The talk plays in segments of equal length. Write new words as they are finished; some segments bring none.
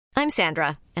I'm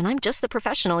Sandra, and I'm just the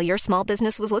professional your small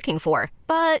business was looking for.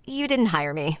 But you didn't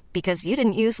hire me because you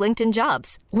didn't use LinkedIn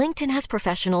Jobs. LinkedIn has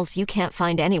professionals you can't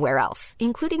find anywhere else,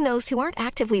 including those who aren't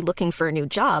actively looking for a new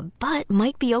job, but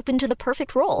might be open to the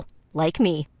perfect role, like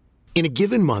me. In a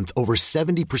given month, over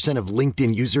 70% of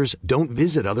LinkedIn users don't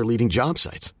visit other leading job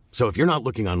sites. So if you're not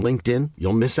looking on LinkedIn,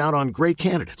 you'll miss out on great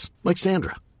candidates like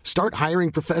Sandra. Start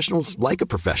hiring professionals like a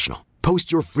professional.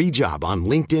 Post your free job on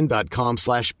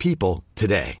linkedin.com/people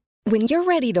today. When you're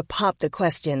ready to pop the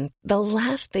question, the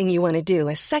last thing you want to do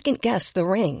is second-guess the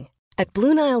ring. At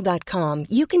BlueNile.com,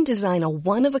 you can design a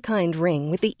one-of-a-kind ring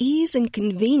with the ease and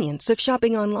convenience of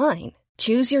shopping online.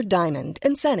 Choose your diamond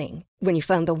and setting. When you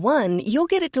find the one, you'll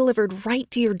get it delivered right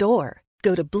to your door.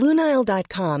 Go to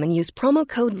BlueNile.com and use promo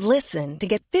code LISTEN to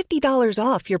get $50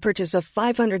 off your purchase of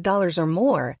 $500 or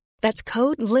more. That's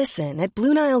code LISTEN at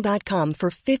BlueNile.com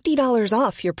for $50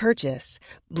 off your purchase.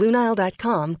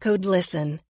 BlueNile.com, code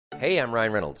LISTEN. Hey, I'm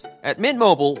Ryan Reynolds. At Mint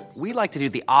Mobile, we like to do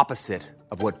the opposite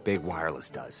of what Big Wireless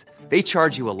does. They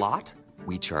charge you a lot,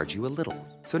 we charge you a little.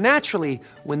 So naturally,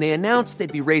 when they announced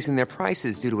they'd be raising their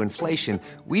prices due to inflation,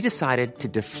 we decided to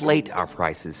deflate our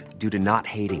prices due to not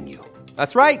hating you.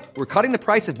 That's right. We're cutting the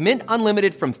price of Mint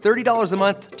Unlimited from $30 a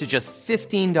month to just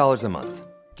 $15 a month.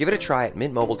 Give it a try at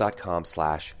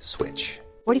mintmobile.com/switch.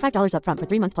 $45 up front for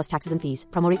 3 months plus taxes and fees.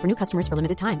 Promo rate for new customers for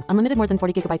limited time. Unlimited more than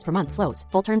 40 gigabytes per month. Slows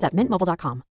full terms at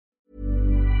mintmobile.com.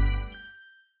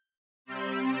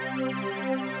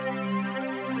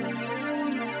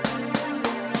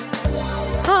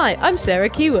 Hi, I'm Sarah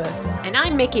Keyworth. And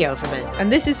I'm Mickey Overman.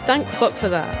 And this is Thank Fuck for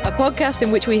That, a podcast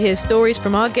in which we hear stories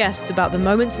from our guests about the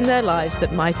moments in their lives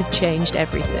that might have changed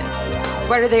everything.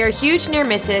 Whether they are huge near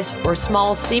misses or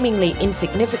small, seemingly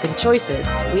insignificant choices,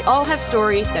 we all have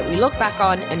stories that we look back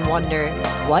on and wonder,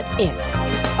 what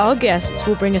if? Our guests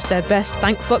will bring us their best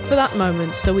Thank Fuck for That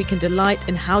moment so we can delight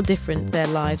in how different their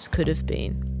lives could have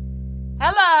been.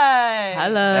 Hello!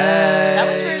 Hello! That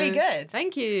was really good.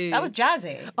 Thank you. That was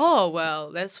jazzy. Oh,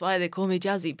 well, that's why they call me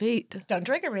Jazzy Pete. Don't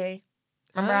trigger me.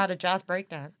 Remember I had a jazz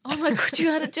breakdown. Oh my God, you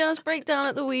had a jazz breakdown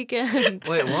at the weekend.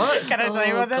 Wait, what? Can I tell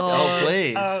you about this? Oh,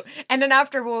 please. And then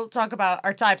after we'll talk about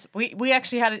our types. We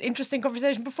actually had an interesting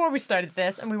conversation before we started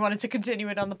this, and we wanted to continue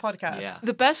it on the podcast. Yeah.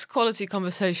 The best quality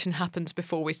conversation happens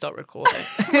before we start recording.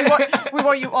 we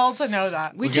want you all to know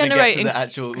that. We We're gonna generate... get to the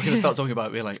actual. We're gonna start talking about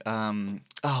it. We're like,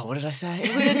 what did I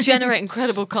say? We generate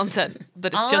incredible content,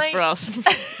 but it's just for us.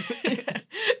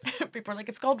 People are like,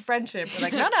 it's called friendship. We're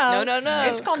like, no.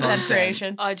 It's content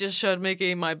creation. I just showed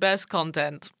Mickey my best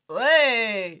content.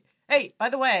 Hey, by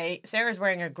the way, Sarah's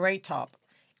wearing a great top.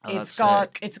 It's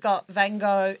got Van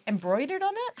Gogh embroidered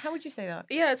on it. How would you say that?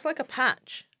 Yeah, it's like a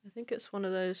patch. I think it's one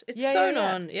of those. It's Yeah, sewn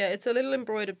yeah. on. Yeah, it's a little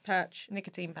embroidered patch.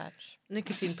 Nicotine patch.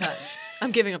 Nicotine patch.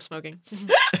 I'm giving up smoking.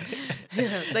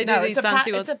 Yeah, they do these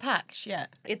fancy ones. It's a patch, yeah.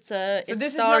 It's So it's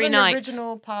this Starry is not Night. an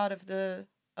original part of the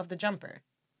jumper,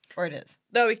 or it is.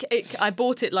 No, I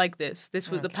bought it like this. This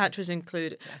was the patch was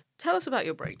included. Yeah. Tell us about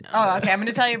your breakdown. Oh, okay. I'm going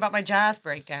to tell you about my jazz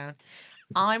breakdown.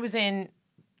 I was in.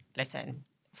 Listen,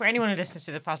 for anyone who listens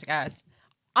to the podcast,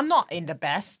 I'm not in the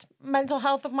best mental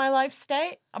health of my life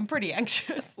state. I'm pretty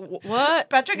anxious. What?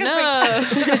 Patrick has No.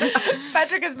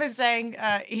 Patrick has been saying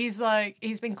he's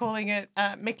been calling it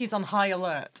Mickey's on high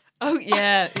alert. Oh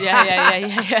yeah.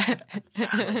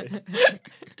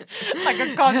 Like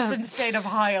a constant state of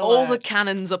high alert. All the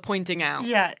cannons are pointing out.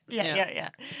 Yeah.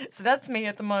 So that's me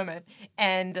at the moment.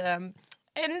 And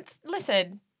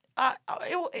listen,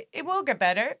 it will get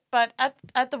better. But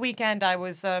at the weekend, I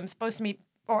was supposed to meet.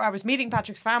 Or I was meeting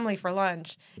Patrick's family for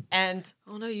lunch, and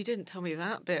oh no, you didn't tell me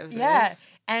that bit of this. Yeah,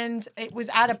 and it was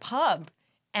at a pub,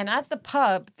 and at the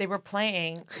pub they were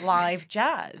playing live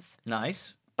jazz.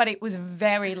 Nice. But it was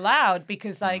very loud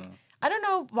because, I don't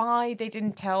know why they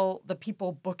didn't tell the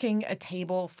people booking a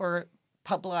table for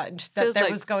pub lunch that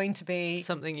there was going to be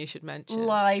something you should mention.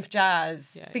 Live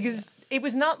jazz, because it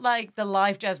was not like the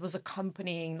live jazz was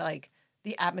accompanying like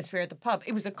the atmosphere at the pub.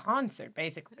 It was a concert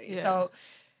basically. Yeah. So.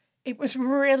 It was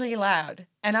really loud,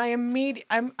 and I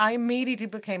immediately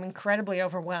became incredibly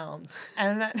overwhelmed.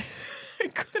 And then,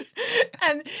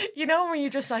 and you know when you're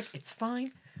just like, it's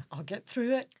fine, I'll get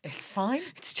through it. It's fine.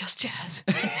 It's just jazz.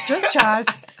 It's just jazz.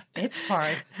 It's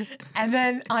fine. And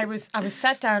then I was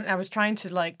sat down and I was trying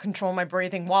to like control my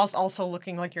breathing whilst also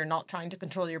looking like you're not trying to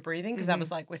control your breathing because I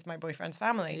was like with my boyfriend's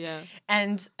family. Yeah.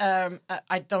 And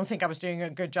I don't think I was doing a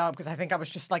good job because I think I was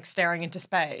just like staring into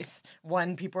space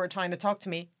when people were trying to talk to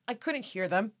me. I couldn't hear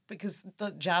them because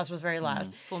the jazz was very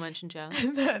loud. Full mention jazz.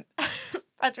 And then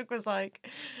Patrick was like,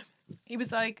 he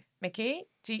was like, Mickey,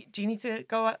 do you need to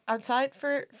go outside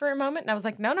for a moment? And I was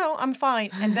like, no, I'm fine.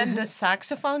 And then the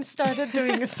saxophone started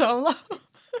doing a solo.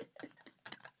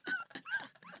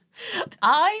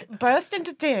 I burst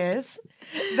into tears.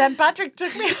 Then Patrick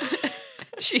took me.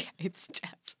 She hates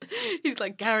jazz. He's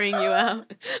like carrying you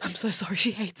out. I'm so sorry.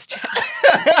 She hates jazz.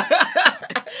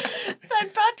 Then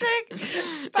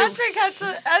Patrick had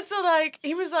to like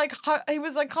he was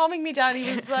like calming me down.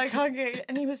 He was like hugging,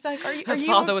 and he was like, "Are you?" Her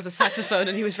father was a saxophone,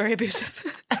 and he was very abusive.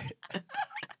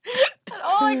 And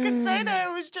all I could say to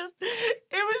him was just, it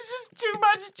was just too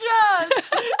much jazz.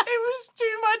 It was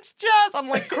too much jazz. I'm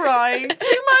like crying.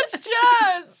 Too much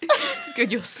jazz.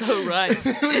 Good, you're so right.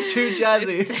 Too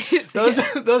jazzy.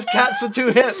 Those cats were too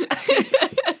hip.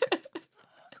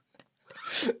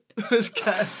 Those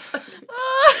cats.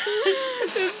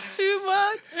 It's too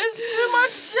much. It's too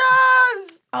much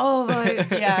jazz. Oh my.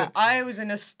 Yeah, I was in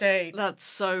a state. That's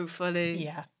so funny.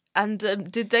 Yeah. And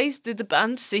did the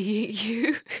band see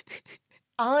you?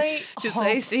 Did hope,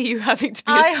 they see you having to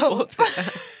be I a hope. sports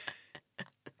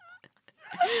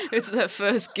It's their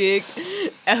first gig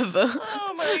ever.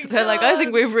 Oh my God. They're like, I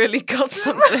think we've really got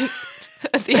something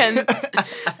at the end.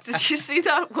 Did you see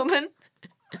that woman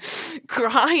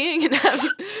crying and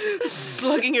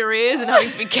plugging her ears and having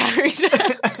to be carried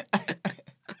out?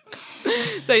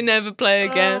 They never play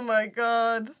again. Oh my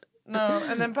God. No.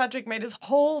 And then Patrick made his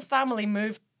whole family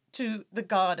move to the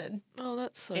garden Oh,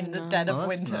 that's so in the nice. dead of that's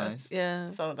winter. nice. Yeah.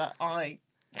 So that I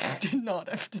did not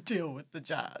have to deal with the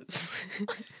jazz.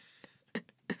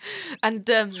 And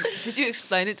did you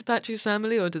explain it to Patrick's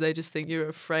family, or do they just think you're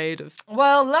afraid of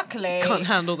Well, luckily, can't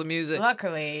handle the music?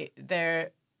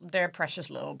 their precious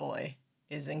little boy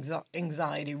is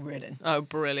anxiety ridden. Oh,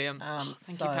 brilliant!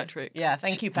 Thank you, Patrick. Yeah,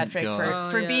 thank you, Patrick, God.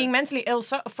 for Oh, yeah. being mentally ill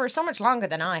for so much longer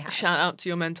than I have. Shout out to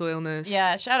your mental illness.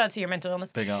 Yeah, shout out to your mental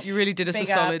illness. Big up. You really did us Big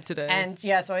a solid up. today. And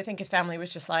yeah, so I think his family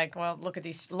was just like, well, look at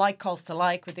these like calls to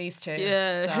like with these two.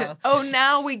 yeah. So. Oh,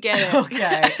 now we get it.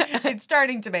 Okay, it's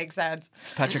starting to make sense.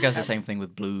 Patrick has the same thing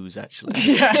with blues, actually.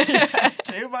 Yeah,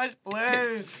 too much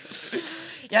blues.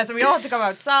 Yeah, so we all had to go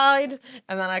outside,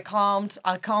 and then I calmed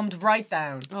right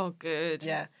down. Oh, good.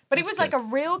 Yeah, but it That's was like good. a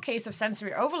real case of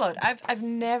sensory overload. I've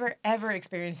never ever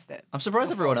experienced it. I'm surprised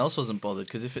everyone else wasn't bothered,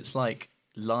 because if it's like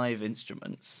live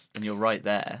instruments and you're right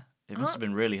there, it must have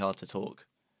been really hard to talk.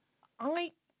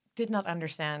 I did not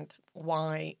understand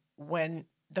why when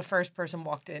the first person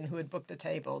walked in who had booked the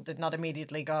table did not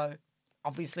immediately go,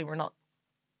 obviously we're not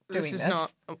doing This this. is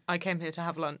not. I came here to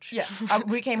have lunch. Yeah,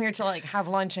 we came here to like have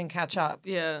lunch and catch up.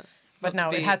 Yeah. But Not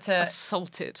no, to it be had to.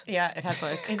 assaulted. Yeah, it had to.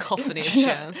 Like a cacophony of yeah,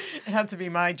 jazz. It had to be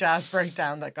my jazz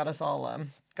breakdown that got us all out of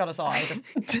Got us all out.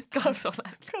 got us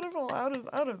all out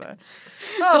of there.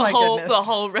 Oh my goodness. The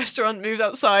whole restaurant moved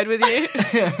outside with you.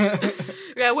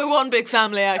 Yeah, we're one big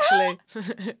family actually.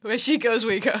 Where she goes,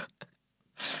 we go.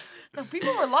 No,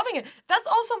 people were loving it. That's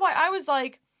also why I was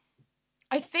like,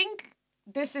 I think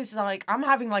this is like I'm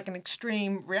having like an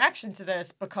extreme reaction to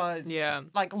this because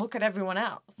like look at everyone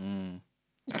else.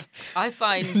 I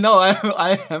find No,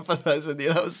 I empathize with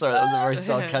you. That was a very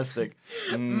sarcastic.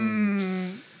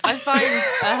 I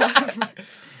find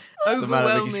What's the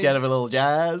matter? Make you scared of a little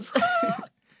jazz?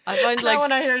 I find Like like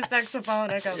when I hear saxophone,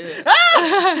 I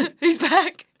go, he's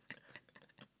back.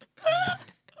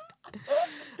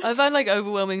 I find like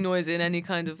overwhelming noise in any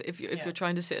kind of if you're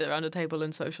trying to sit around a table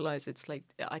and socialize, it's like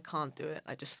I can't do it.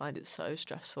 I just find it so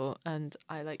stressful, and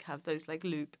I like have those like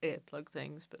loop earplug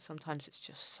things, but sometimes it's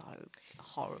just so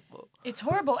horrible. it's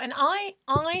horrible. And I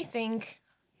think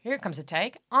here comes a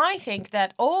take. I think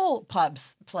that all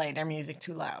pubs play their music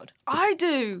too loud. I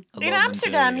do. In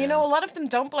Amsterdam, you know, a lot of them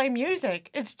don't play music.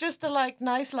 It's just a like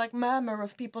nice like murmur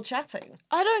of people chatting.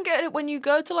 I don't get it when you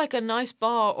go to like a nice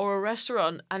bar or a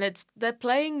restaurant and they're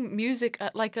playing music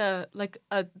at like a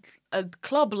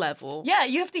club level. Yeah,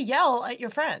 you have to yell at your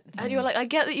friend. And you're like, I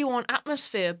get that you want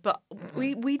atmosphere, but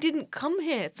we didn't come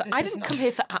here for. This I is didn't not- come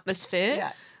here for atmosphere.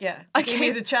 Yeah, yeah. I Give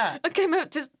me the chat. I came out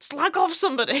to slag off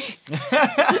somebody.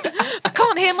 I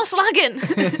can't hear my slagging.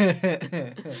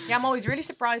 Yeah, I'm always really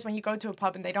surprised when you go to a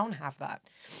pub and they don't have that.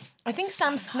 I think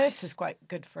Sam Smith's is quite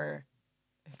good for.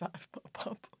 Is that a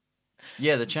pub?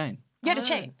 Yeah, the chain. Yeah, the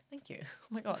chain. Thank you. Oh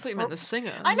my god. I thought you meant the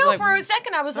singer. I was know. like, For a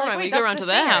second, I was all like, right, "Wait, we that's go around the to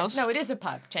their singer." house. No, it is a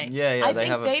pub chain. Yeah, I they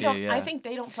think have a they few, don't. yeah. I think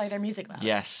they don't play their music loud.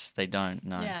 Yes, they don't.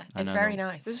 No. Yeah, I it's know very them.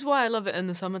 nice. This is why I love it in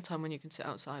the summertime when you can sit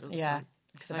outside all the Yeah, time.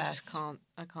 it's the 'Cause best.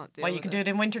 I can't deal Well, with you can do it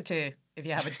in winter too if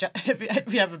you have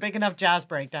if you have a big enough jazz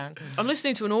breakdown. I'm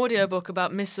listening to an audiobook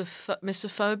about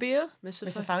misophobia. Misophonia.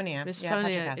 Misophonia. Yeah,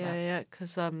 Patrick has that. Yeah.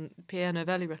 Because Pierre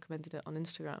Novelli recommended it on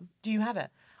Instagram. Do you have it?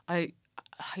 I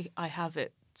have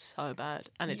it so bad,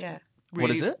 and it's Yeah. really,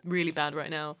 What is it? really bad right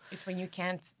now. It's when you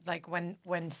can't, like,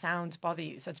 when sounds bother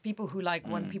you. So it's people who, like,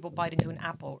 when people bite into an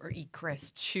apple or eat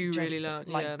crisps. Chew just, really loud,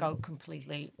 Like, yeah. go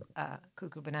completely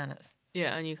cuckoo bananas.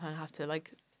 Yeah, and you kind of have to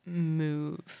like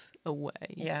move away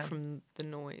Yeah. from the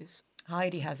noise.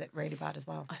 Heidi has it really bad as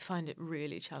well. I find it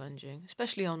really challenging,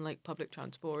 especially on like public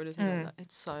transport. Isn't it?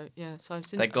 It's so So I've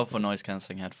seen. Thank God for noise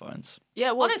cancelling headphones.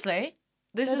 Yeah, well, Honestly,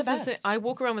 this they're is the the thing. best. I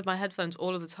walk around with my headphones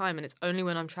all of the time, and it's only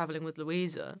when I'm traveling with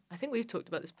Louisa. I think we've talked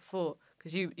about this before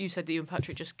because you said that you and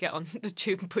Patrick just get on the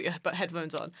tube and put your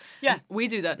headphones on. Yeah. And we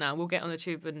do that now. We'll get on the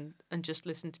tube and just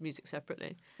listen to music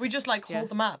separately. we just, like, hold Yeah.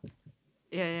 them up,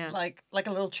 Yeah, yeah. like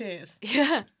a little cheers.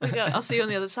 yeah. I'll see you on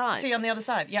the other side. See you on the other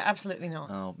side. Yeah, absolutely not.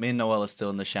 Oh, me and Noelle are still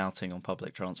in the shouting on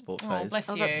public transport phase. Oh, bless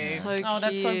Oh, you. that's so Oh,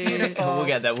 that's so cute. beautiful. We'll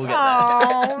get there. We'll get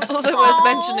Oh, It's also worth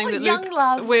mentioning that young Luke,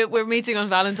 love. we're meeting on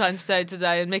Valentine's Day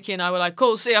today, and Mickey and I were like,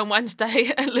 "Cool, see you on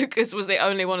Wednesday." And Lucas was the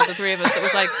only one of the three of us that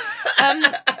was like,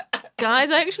 "Guys,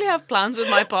 I actually have plans with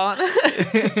my partner."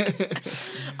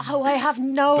 Oh, I have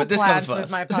no But this plans comes with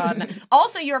first. my partner.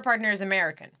 Also, your partner is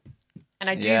American, and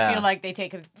I do Yeah. feel like they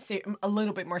take it a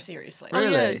little bit more seriously. Oh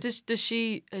yeah, Really? does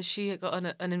she has she got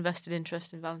an invested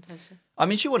interest in Valentine's Day? I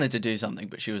mean, she wanted to do something,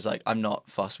 but she was like, I'm not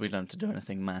fussed. We don't have to do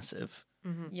anything massive.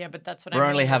 Yeah, but that's what We're I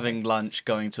only mean. having lunch,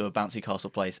 going to a bouncy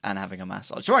castle place, and having a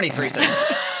massage. There are only three things.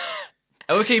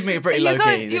 And we're keeping it pretty low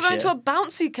key. You're going to a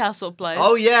bouncy castle place.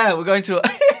 Oh, yeah, we're going to a.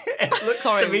 It looks,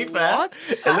 Sorry, to be fair, what?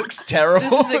 it looks terrible.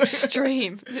 This is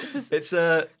extreme. This is It's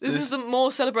this is the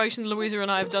more celebration Louisa and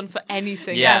I have done for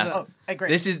anything. Yeah. ever. Oh, I agree.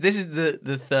 This is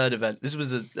the third event. This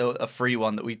was a free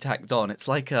one that we tacked on. It's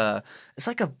like a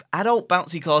adult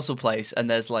bouncy castle place, and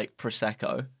there's like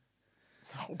prosecco.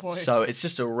 oh boy. So it's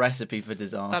just a recipe for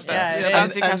disaster. Yeah, the it bouncy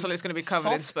is. castle is going to be covered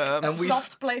in Soft- sperm. and we-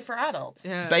 Soft play for adults.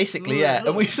 Yeah. Basically, yeah.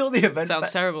 And we saw the event.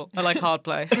 Sounds terrible. I like hard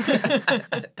play.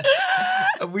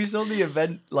 And we saw the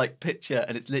event like picture,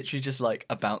 and it's literally just like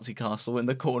a bouncy castle in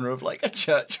the corner of like a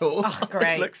church hall. Oh,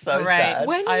 great. It looks so great. sad.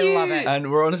 When I you- love it.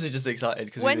 And we're honestly just excited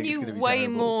because we When think it's you going to be weigh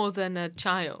terrible. more than a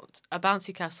child, a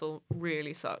bouncy castle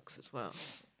really sucks as well.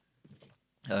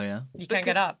 Oh yeah. You can't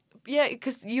get Because- up, Yeah,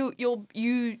 because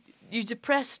you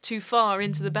depress too far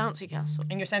into the bouncy castle.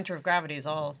 and your center of gravity is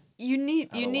all You need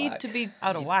Out of whack. to be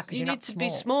out of whack because You you're need not to be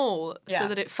small. small Yeah. so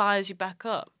that it fires you back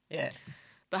up. Yeah.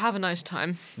 But have a nice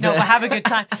time. No, but have a good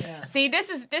time. See, this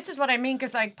is what I mean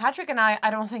because like Patrick and I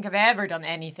don't think have ever done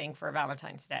anything for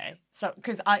Valentine's Day. So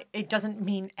because it doesn't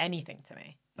mean anything to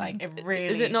me. Like it really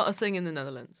Is it not a thing in the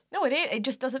Netherlands? No, it is. It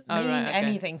just doesn't Oh, mean right, okay.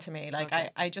 anything to me. Like Okay.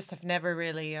 I just have never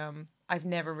really I've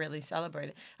never really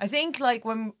celebrated. I think like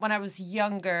when I was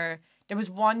younger, there was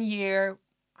one year,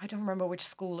 I don't remember which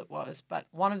school it was, but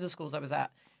one of the schools I was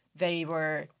at, they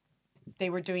were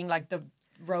doing like the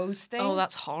rose thing. Oh,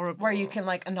 that's horrible. where you can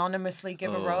like anonymously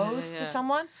give a rose Yeah, to yeah.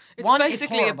 someone. It's One,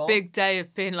 basically a horrible. big day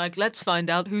of being like, let's find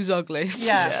out who's ugly.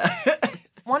 Yeah.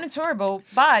 One, it's horrible,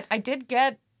 but I did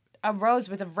get a rose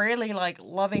with a really like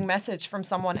loving message from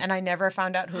someone, and I never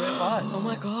found out who it was. Oh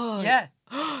my god. Yeah.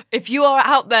 If you are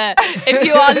out there, if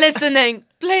you are listening,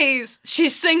 please,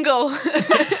 she's single.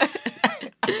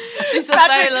 She's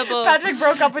available. Patrick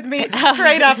broke up with me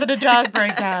straight after the jazz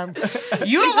breakdown.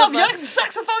 You don't love your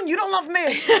saxophone. You don't love me.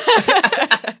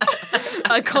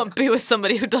 I can't be with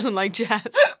somebody who doesn't like jazz.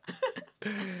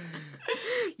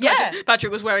 Yeah.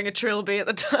 Patrick was wearing a trilby at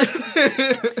the time.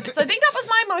 So I think that was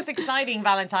my most exciting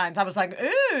Valentine's. I was like,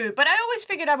 ooh, but I always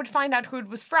figured I would find out who it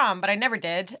was from, but I never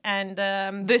did. And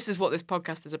This is what this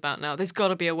podcast is about now. There's got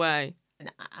to be a way.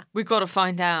 We've got to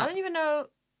find I out. don't even know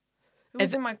who was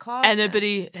If in my class.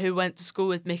 Anybody who went to school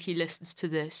with Mickey listens to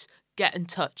this, get in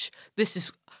touch. This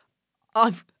is...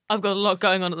 I've got a lot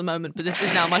going on at the moment, but this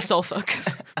is now my sole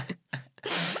focus.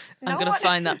 I'm going to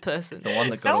find that person. The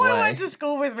one that got No one who away. went to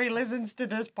school with me listens to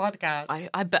this podcast.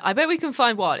 I bet we can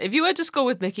find one. If you went to school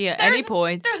with Mickey at any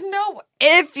point, There's no...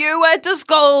 if you went to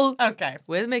school Okay.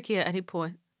 with Mickey at any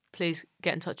point, please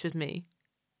get in touch with me.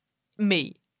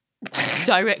 Me.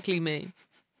 Directly me.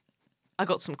 I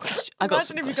got some questions.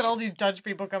 Imagine if you got all these Dutch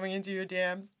people coming into your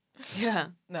DMs. Yeah.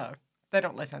 No, they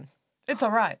don't listen. It's all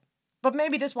right. But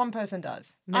maybe this one person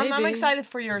does. I'm Maybe. excited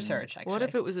for your search, actually. What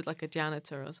if it was like a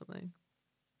janitor or something?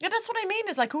 Yeah, that's what I mean.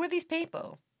 Is like, who are these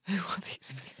people? Who are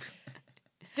these people?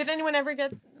 Did anyone ever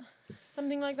get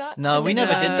something like that? No, we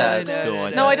never did that at No, school. no, I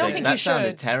no. don't I don't think that you sounded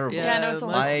should. terrible. Yeah, no, it's all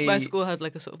my I- school had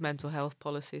like a sort of mental health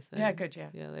policy thing. Yeah, good, yeah.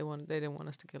 Yeah, they didn't want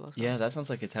us to kill ourselves. Yeah, that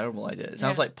sounds like a terrible idea. It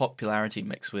sounds like popularity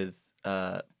mixed with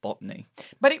botany.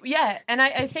 But and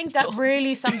I think that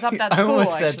really sums up that I school,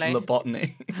 almost said actually.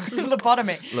 lobotomy.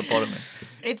 Lobotomy. Lobotomy.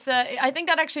 It's I think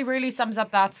that actually really sums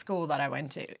up that school that I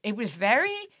went to. It was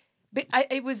very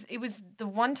It was the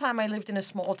one time I lived in a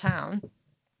small town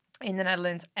in the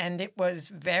Netherlands, and it was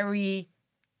very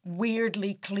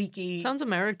weirdly cliquey. Sounds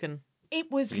American. It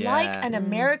was like an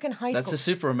American high school. That's a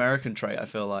super American trait, I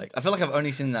feel like. I've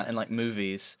only seen that in like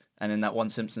movies and in that one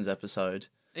Simpsons episode.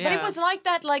 Yeah. But it was like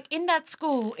that, like in that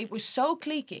school, it was so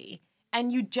cliquey,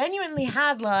 and you genuinely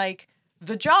had like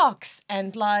the jocks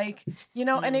and like, you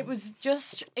know, and it was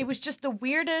just the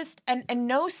weirdest, and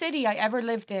no city I ever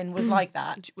lived in was like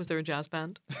that. Was there a jazz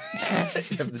band?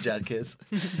 The Jazz Kids.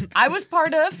 I was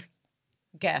part of,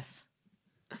 guess,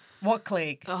 what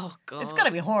clique? Oh god, It's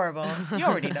gonna be horrible. You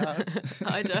already know.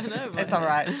 I don't know. It's all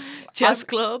right. Jazz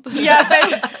club. Yeah,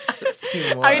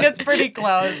 I mean, it's pretty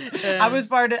close. I was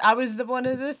one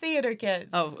of the theater kids.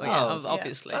 Oh yeah,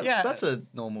 obviously. That's a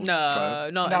normal No,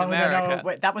 trope, not in America. No.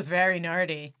 Wait, that was very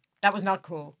nerdy. That was not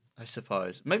cool. I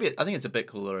suppose. Maybe I think it's a bit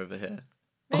cooler over here.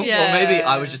 Yeah. Or maybe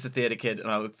I was just a theatre kid and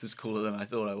I was cooler than I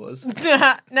thought I was.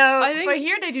 No, I think- but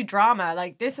here they do drama.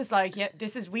 Like this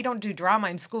is we don't do drama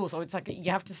in school, so it's like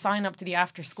you have to sign up to the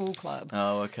after school club.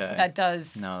 Oh, okay. That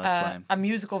does No, that's lame. a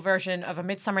musical version of A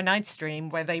Midsummer Night's Dream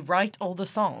where they write all the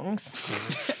songs.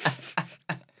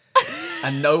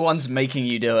 And no one's making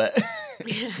you do it.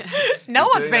 No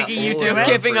one's doing that making you all do over it.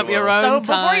 Giving up your own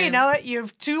So time. before you know it, you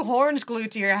have two horns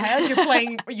glued to your head.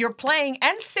 You're playing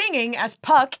and singing as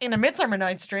Puck in A Midsummer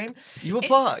Night's Dream You were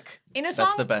Puck. in a That's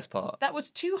song the best part. that was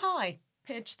too high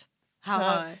pitched. How So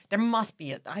high? There must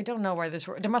be it. I don't know where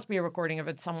there must be a recording of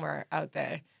it somewhere out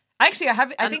there. Actually, I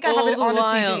have. I think I have it on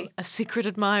a CD. A secret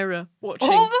admirer watching.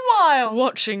 All the while.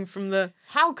 Watching from the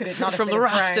How could it not have from been the a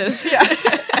prank? rafters.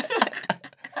 Yeah.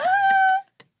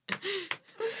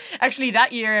 Actually,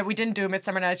 that year we didn't do A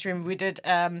Midsummer Night's Dream. We did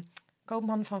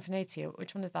Goldman von Venezia.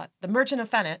 Which one is that? The Merchant of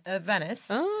Venice.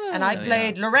 Oh. And I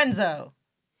played Lorenzo.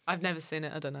 I've never seen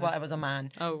it. I don't know. Well, I was a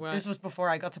man. Oh right. This was before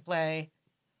I got to play.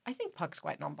 I think Puck's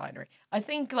quite non-binary. I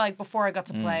think like before I got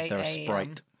to play they're a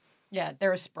sprite. Yeah,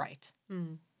 they're a sprite.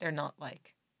 Mm. They're not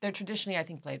like they're traditionally I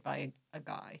think played by a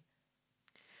guy.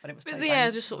 But it was But played yeah,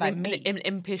 by, just sort by of me.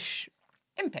 impish,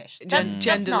 Impish. That's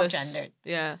genderless. not gendered.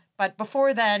 Yeah. But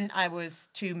before then, I was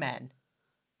two men.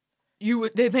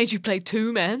 They made you play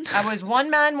two men. I was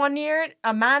one man one year,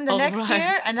 a man the Oh, next right.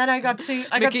 year, and then I got to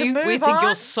Mickey, move we think on.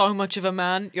 you're so much of a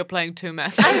man. You're playing two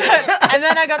men. And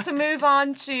then I got to move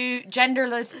on to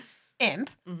genderless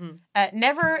imp.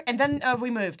 Never, and then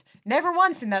we moved. Never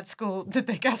once in that school did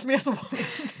they cast me as a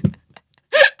woman.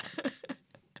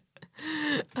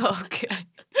 Okay.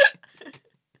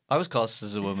 I was cast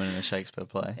as a woman in a Shakespeare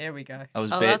play. Here we go. I was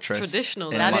Oh, that's Beatrice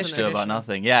traditional in then, Much isn't Ado it? About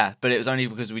Nothing. Yeah, but it was only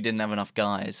because we didn't have enough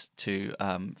guys to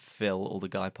fill all the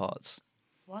guy parts.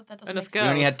 What? That doesn't Enough make girls. We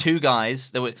only had two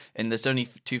guys. There's only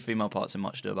two female parts in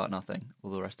Much Ado About Nothing. All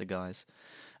the rest are guys.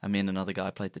 And me and another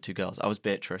guy played the two girls. I was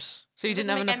Beatrice. So you sense.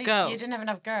 didn't have enough girls. You didn't have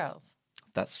enough girls.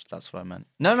 That's what I meant.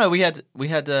 No, we had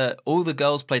all the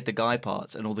girls played the guy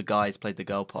parts and all the guys played the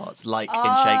girl parts, like in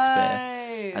Shakespeare.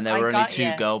 And there were only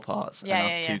two girl parts, Yeah, and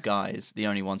us yeah, two yeah. guys, the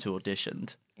only ones who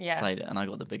auditioned, Yeah. played it, and I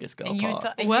got the biggest girl And you part.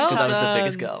 thought Well Because I was the done.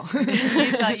 biggest girl.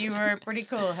 you thought you were pretty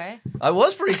cool, hey? I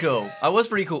was pretty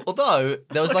cool. Although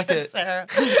there was like a. Sarah.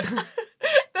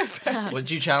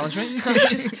 Would you challenge me?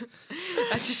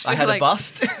 I just I feel had like, a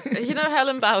bust. You know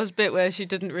Helen Bauer's bit where she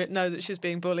didn't know that she was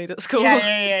being bullied at school?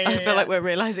 Yeah, I feel like we're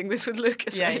realising this with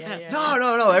Lucas Yeah, right yeah, now. yeah.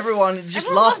 No. Everyone just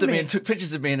Everyone laughed loved at me me. and took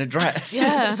pictures of me in a dress.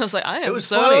 Yeah, and I was like, I am It was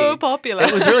so funny. popular.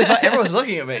 It was really fun. Everyone's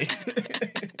looking at me.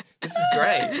 This is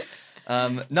great.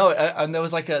 And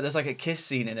there's like a kiss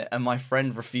scene in it, and my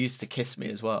friend refused to kiss me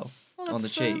as well Oh, on the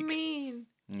that's cheek. so mean.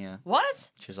 Yeah, What?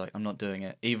 she was like, "I'm not doing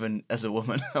it. Even as a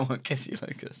woman, I won't kiss you,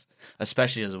 Lucas.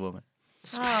 Especially as a woman."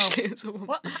 Especially as a woman.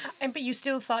 What? But you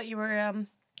still thought you were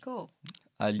cool.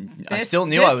 I This- still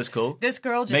knew I this- was cool. This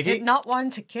girl just Mickey? did not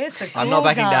want to kiss a cool I'm not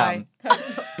backing guy. down.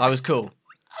 I was cool.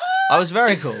 I was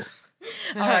very cool.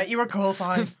 All right, you were cool,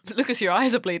 fine. Lucas, your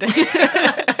eyes are bleeding.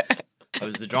 I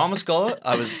was the drama scholar.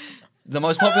 I was the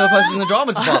most popular person in the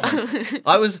drama department.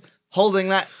 I was holding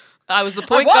that I was the I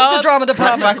point was guard. the drama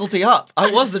department. faculty up.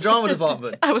 I was the drama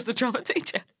department. I was the drama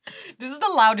teacher. This is the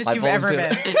loudest I you've ever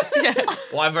been. volunteered.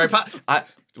 Well, I'm very I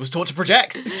was taught to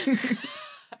project.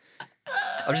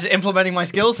 I'm just implementing my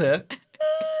skills here.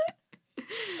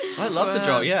 I love the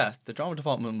drama. Yeah, the drama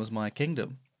department was my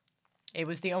kingdom. It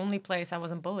was the only place I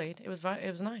wasn't bullied. It was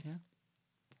nice.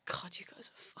 God, you guys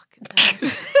are fucking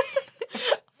nuts.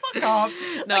 Fuck off.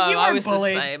 No, Like, you I weren't was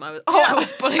bullied. the same. I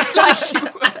was bullied like you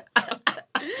were.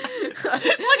 Look at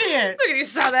you. Look at you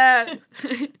sat there.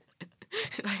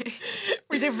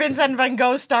 With your Vincent van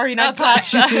Gogh starry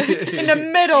Natasha in the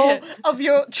middle of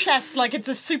your chest like it's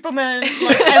a Superman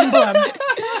like emblem.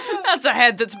 That's a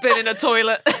head that's been in a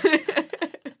toilet.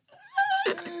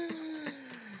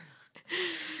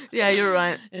 Yeah, you're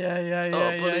right. Yeah.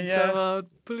 Pull it so hard.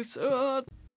 Pull it so hard.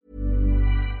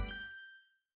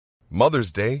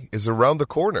 Mother's Day is around the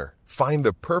corner. Find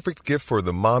the perfect gift for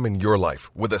the mom in your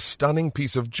life with a stunning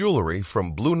piece of jewelry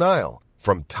from Blue Nile.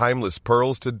 From timeless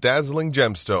pearls to dazzling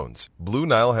gemstones, Blue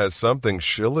Nile has something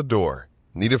she'll adore.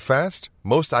 Need it fast?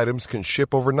 Most items can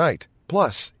ship overnight.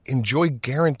 Plus, enjoy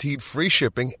guaranteed free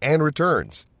shipping and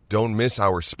returns. Don't miss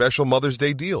our special Mother's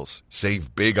Day deals.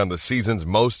 Save big on the season's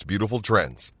most beautiful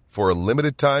trends. For a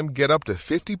limited time, get up to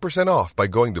 50% off by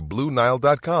going to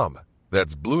BlueNile.com.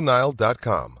 That's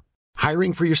BlueNile.com.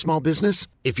 Hiring for your small business?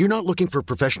 If you're not looking for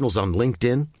professionals on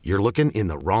LinkedIn, you're looking in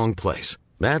the wrong place.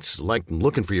 That's like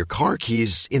looking for your car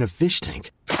keys in a fish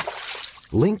tank.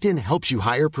 LinkedIn helps you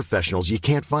hire professionals you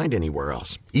can't find anywhere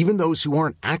else, even those who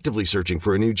aren't actively searching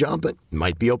for a new job but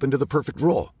might be open to the perfect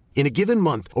role. In a given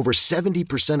month, over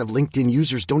 70% of LinkedIn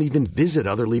users don't even visit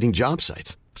other leading job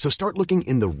sites. So start looking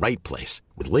in the right place.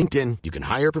 With LinkedIn, you can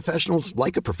hire professionals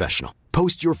like a professional.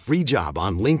 Post your free job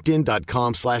on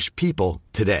linkedin.com/people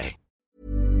today.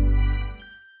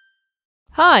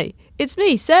 Hi, it's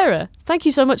me, Sarah. Thank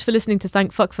you so much for listening to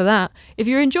Thank Fuck for That. If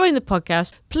you're enjoying the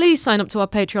podcast, please sign up to our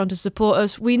Patreon to support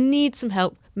us. We need some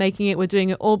help making it. We're doing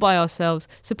it all by ourselves.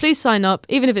 So please sign up,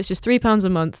 even if it's just £3 a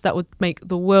month. That would make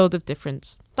the world of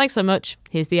difference. Thanks so much.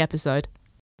 Here's the episode.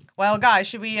 Well, guys,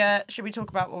 should we talk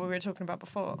about what we were talking about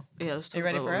before? Yeah, let's talk Are you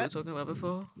ready about for what we it? were talking about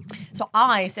before. So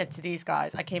I said to these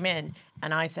guys, I came in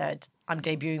and I said, I'm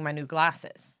debuting my new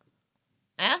glasses.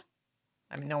 Eh?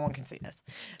 I mean, no one can see this.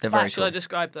 They're But- very Should cool. I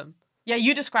describe them? Yeah,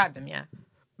 you described them, yeah.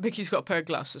 Vicky's got a pair of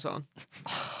glasses on.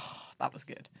 That was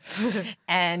good.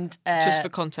 And Just for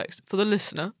context, for the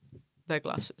listener, they're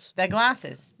glasses. their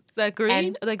glasses. They're green.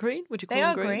 And Are they green? Would you call They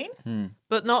them are green?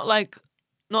 But not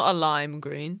a lime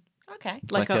green. Okay.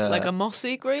 Like a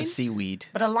mossy green. A seaweed.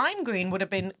 But a lime green would have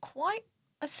been quite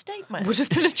a statement. Would have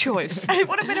been a choice. It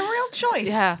would have been a real choice.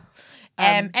 Yeah.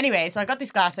 Anyway, so I got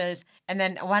these glasses, and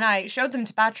then when I showed them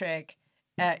to Patrick,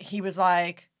 he was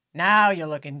like, now you're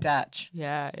looking Dutch.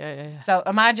 Yeah. So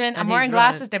imagine I'm And wearing he's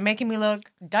glasses, right. they're making me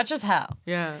look Dutch as hell.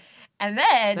 Yeah. And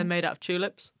then They're made out of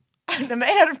tulips. they're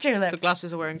made out of The tulips.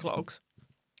 glasses are wearing clogs.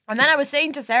 And then I was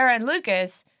saying to Sarah and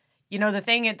Lucas, you know, the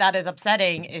thing that is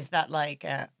upsetting is that like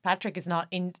Patrick is not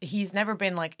in. He's never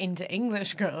been like into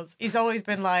English girls. He's always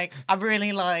been like, I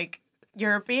really like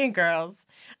European girls.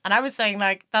 And I was saying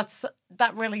like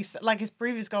that really like his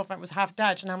previous girlfriend was half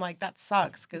Dutch, and I'm like that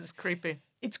sucks because It's creepy.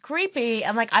 it's creepy.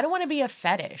 And like I don't want to be a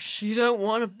fetish. You don't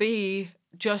want to be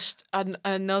just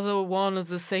another one of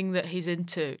the thing that he's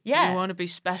into. Yeah. You want to be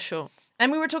special.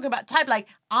 And we were talking about type. Like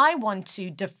I want to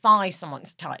defy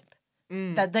someone's type.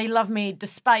 That they love me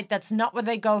despite that's not what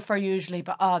they go for usually,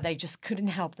 but they just couldn't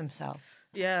help themselves.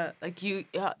 Yeah, like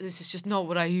this is just not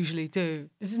what I usually do.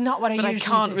 This is not what I But usually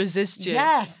I can't do. resist you.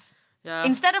 Yes. Yeah.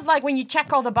 Instead of like when you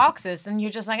check all the boxes and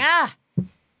you're just like,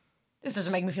 this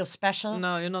doesn't make me feel special.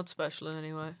 No, you're not special in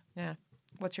any way. Yeah.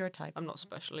 What's your type? I'm not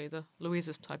special either.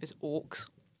 Louisa's type is orcs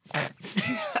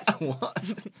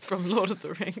What? from Lord of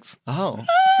the Rings. Oh.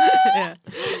 Yeah.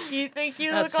 You think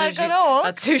you That's look like who an she- orc?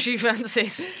 That's who she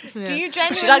fancies. Yeah. Do you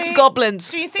genuinely? She likes goblins.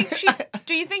 Do you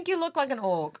think you look like an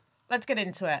orc? Let's get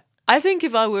into it. I think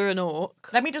if I were an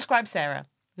orc, Let me describe Sarah.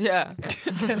 yeah,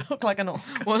 They look like an orc.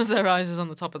 one of their eyes is on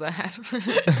the top of their head.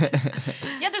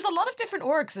 Yeah, there's a lot of different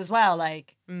orcs as well.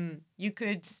 Like you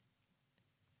could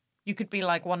be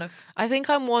like one of I think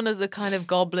I'm one of the kind of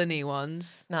goblin-y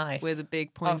ones. nice With a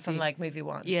big pointy. from like movie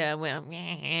one. Yeah, when I'm,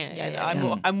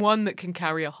 yeah. I'm one that can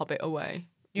carry a hobbit away.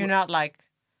 You're not like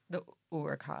the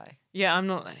Uruk-hai. Yeah, I'm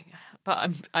not like,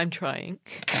 but I'm trying.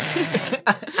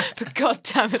 But God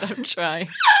damn it, I'm trying.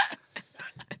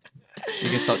 You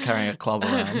can start carrying a club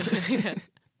around.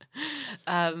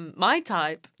 My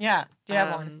type. Yeah. Do you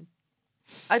have one?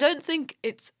 I don't think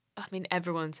it's. I mean,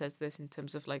 everyone says this in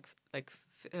terms of like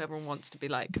everyone wants to be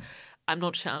like, I'm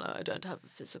not shallow. I don't have a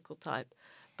physical type,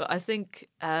 but I think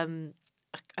I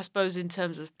suppose in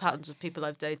terms of patterns of people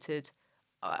I've dated,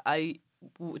 I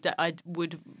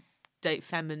would date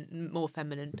more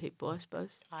feminine people. I suppose.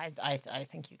 I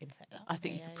think you can say that. I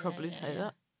think you could probably say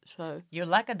that. So You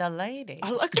like the lady. I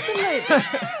like the lady.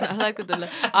 I like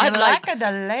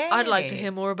the lady. I'd like to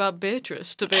hear more about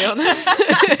Beatrice, to be honest.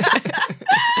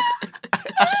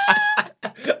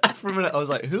 For a minute, I was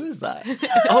like, who is that?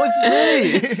 Oh, it's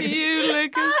me. It's you,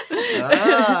 Lucas.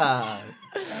 Ah.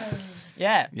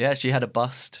 Yeah. Yeah, she had a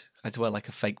bust. I had to wear like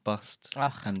a fake bust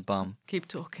Ugh. and bum. Keep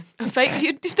talking. A fake?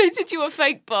 You did you a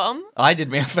fake bum? I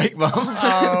did me a fake bum.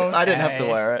 I didn't have to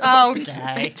wear it.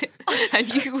 Okay.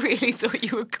 And you really thought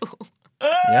you were cool.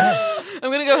 Yeah.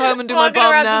 I'm gonna go home and do my Walking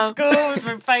bum around now. the school with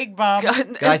my fake bum.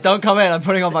 Guys, don't come in. I'm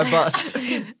putting on my bust.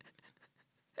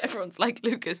 Everyone's like,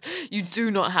 Lucas, you do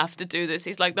not have to do this.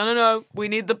 He's like, no, we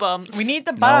need the bum. We need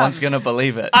the No bum. one's going to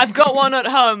believe it. I've got one at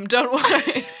home. Don't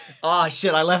worry. Oh,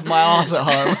 shit. I left my ass at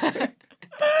home.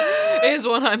 Here's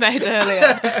one I made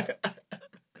earlier.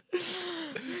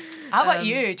 How about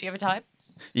you? Do you have a type?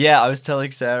 Yeah, I was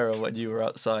telling Sarah when you were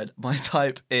outside. My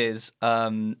type is,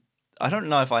 I don't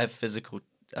know if I have physical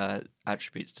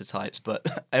attributes to types,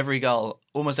 but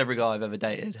almost every girl I've ever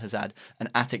dated has had an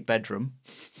attic bedroom.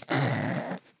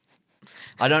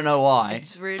 I don't know why,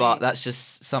 but that's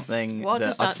just something What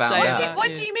does that I that found say out. about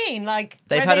What do you mean? Like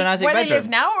They've where had they, an attic where bedroom. they live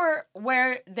now, or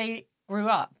where they grew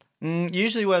up?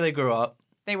 Usually where they grew up,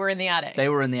 They were in the attic. they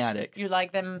were in the attic. You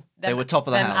like them? They were top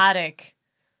of the them house. attic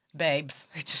babes.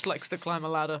 He just likes to climb a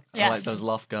ladder. Yeah. I like those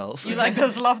loft girls. You like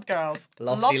those loft girls?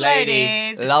 Lofty Loft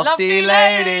ladies. ladies. Lofty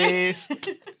ladies.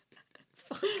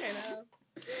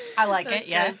 I like it.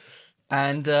 Yeah.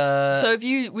 And So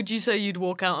would you say you'd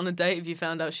walk out on a date if you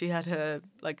found out she had her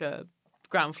like a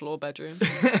ground floor bedroom?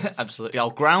 absolutely. Oh,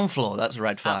 ground floor. That's a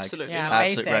red flag. Absolutely. Yeah. not.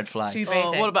 Absolute basic. red flag. Too Oh,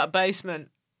 basic. what about basement?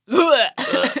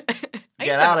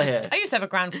 Get out of here. I used to have a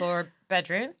ground floor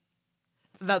bedroom.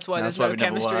 That's why That's there's why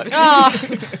no we never chemistry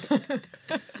worked. between.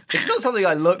 It's not something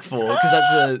I look for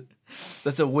because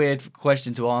that's a weird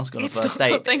question to ask on a It's first not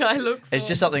date. something I look for. It's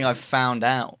just something I've found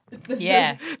out.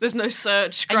 Yeah. There's no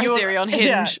search And you're- criteria on Hinge.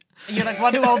 yeah. And you're like,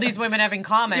 what do all these women have in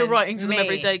common? You're writing to them Me.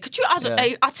 every day. Could you add Yeah.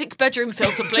 a attic bedroom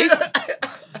filter, please?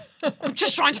 I'm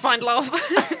just trying to find love.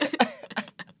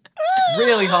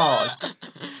 Really hard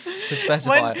to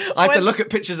specify. When- I have to when- look at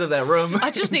pictures of their room. I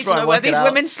just and need try to and know where work it these out.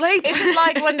 women sleep. Is it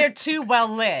like when they're too well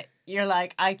lit? You're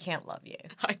like, I can't love you.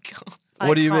 I can't.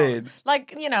 What do you can't. mean?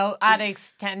 Like,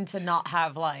 addicts tend to not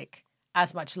have like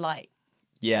as much light.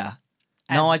 Yeah.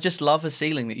 No, I just love a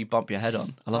ceiling that you bump your head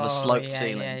on. I love a sloped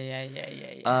ceiling.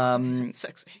 Yeah.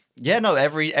 Sexy. Yeah, no,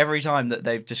 every time that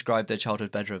they've described their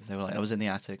childhood bedroom, they were like, I was in the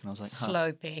attic, and I was like, huh,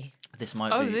 Slopey. this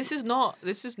might Oh, be. this is not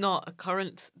a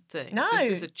current thing. No. This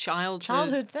is a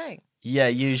childhood. Thing. Yeah,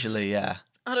 usually, yeah.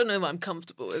 I don't know if I'm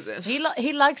comfortable with this.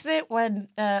 He likes it when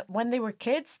they were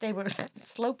kids. They were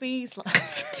slopey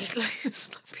sluts. He's like,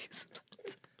 sloppy.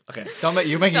 Okay,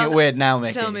 you're making it weird now,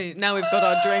 Mickey. Tell me, now we've got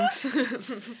our drinks.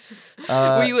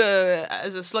 Were you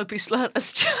as a slopey slut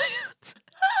as a child?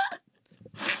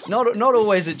 Not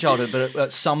always at childhood, but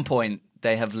at some point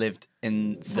they have lived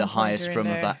in the highest during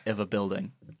room their- of a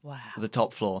building, Wow. the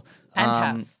top floor.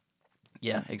 Penthouse.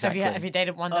 Yeah, exactly. Have you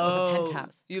dated one that was a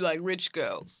penthouse? You like rich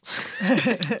girls.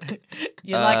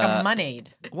 You like a moneyed.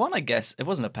 One, I guess, it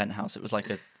wasn't a penthouse. It was like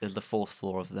the fourth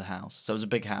floor of the house. So it was a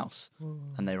big house,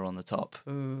 and they were on the top.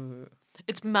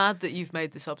 It's mad that you've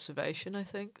made this observation, I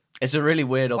think. It's a really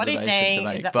weird What he's observation to saying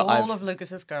make, is that but all of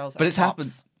Lucas's girls but are it's tops.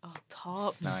 happened, Oh,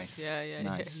 top. Nice. Yeah.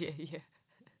 Nice. Yeah.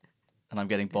 and I'm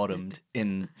getting bottomed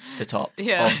in the top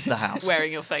Yeah. of the house.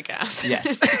 Wearing your fake ass.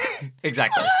 Yes,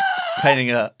 exactly. Painting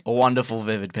a wonderful,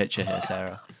 vivid picture here,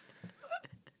 Sarah.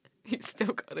 You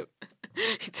still got it.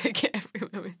 You take it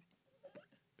everywhere with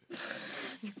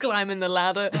you. Climbing the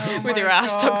ladder with your my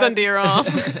ass tucked God. under your arm.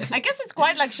 I guess it's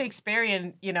quite like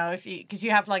Shakespearean, because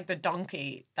you have like the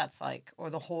donkey that's like, or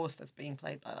the horse that's being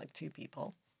played by like two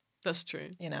people. That's true.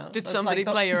 Did Did it's somebody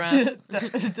like play your ass?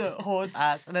 the horse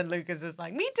ass, and then Lucas is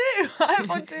like, me too. I have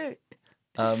one too.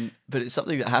 But it's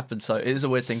something that happened. So it is a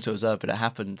weird thing to observe, but it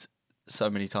happened so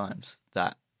many times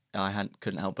that I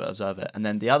couldn't help but observe it. And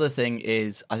then the other thing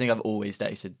is, I think I've always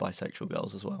dated bisexual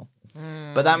girls as well.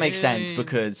 But that makes sense Really?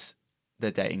 because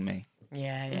they're dating me.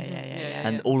 Yeah.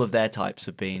 And all of their types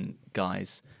have been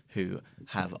guys who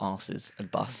have asses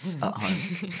and busts at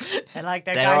home. They like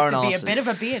their They guys are to be a an bit of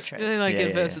a Beatrice. They like Yeah, it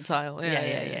yeah. versatile.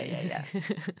 Yeah.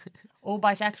 All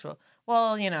bisexual.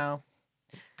 Well,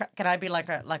 can I be like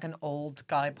an old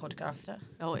guy podcaster?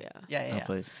 Oh yeah. Yeah. Oh,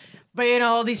 please. But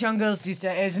all these young girls these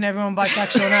days, isn't everyone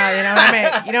bisexual now? You know what I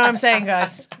mean? You know what I'm saying,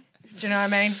 guys? Do you know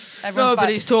what I mean? Everyone's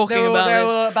Nobody's talking about they're it.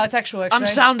 all bisexual. I'm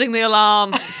actually. sounding the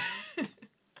alarm.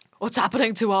 What's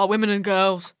happening to our women and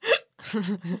girls?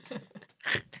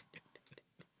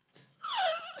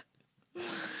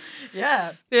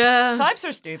 Yeah. Yeah. Types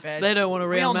are stupid. They don't want a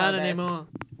We all real know man this. anymore.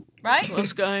 Right?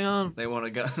 What's going on? They want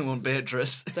to go. They want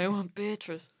Beatrice. They want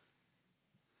Beatrice.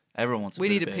 Everyone wants. We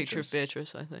bit need of a picture of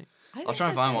Beatrice. Beatrice, I think. I'll try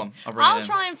and find one. I'll bring it I'll in.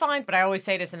 try and find, but I always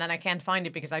say this and then I can't find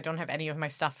it because I don't have any of my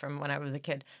stuff from when I was a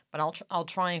kid. But I'll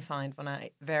try and find when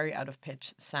I very out of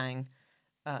pitch sang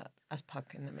as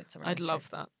Puck in the Midsummer. I'd love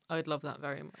that. I'd love that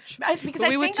very much. Because But I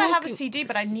we were think I have a talking- CD,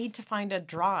 but I need to find a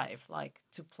drive, like,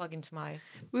 to plug into my...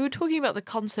 We were talking about the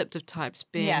concept of types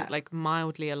being Yeah. like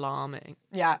mildly alarming.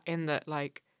 Yeah. In that,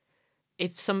 like,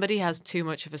 if somebody has too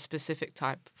much of a specific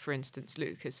type, for instance,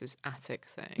 Lucas's attic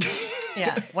thing,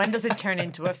 Yeah. When does it turn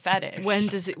into a fetish?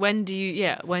 when do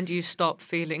you stop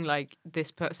feeling like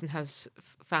this person has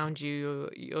found you,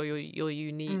 you're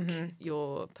unique,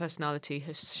 your personality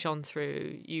has shone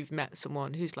through, you've met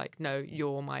someone who's like, no,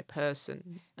 you're my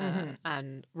person,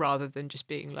 and rather than just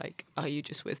being like, are you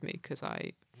just with me because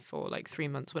I, for like 3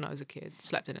 months when I was a kid,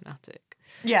 slept in an attic.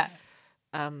 Yeah.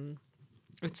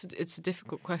 It's a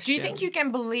difficult question. Do you think you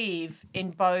can believe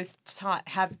in both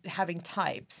having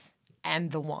types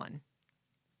and the one?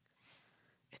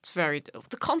 It's very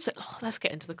the concept. Oh, let's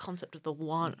get into the concept of the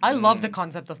one. I love the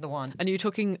concept of the one. And you're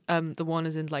talking the one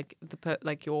as in like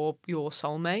like your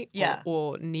soulmate, Yeah.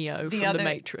 or Neo The from other- The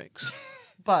Matrix.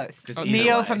 Both. 'Cause either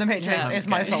Neo way. from the Matrix Yeah. is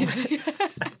my soul. That is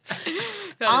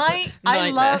a I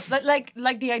nightmare. love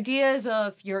like the ideas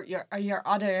of your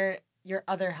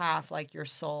other half, like your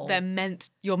soul. You're meant to.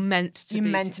 You're be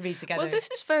meant to be together. Well, this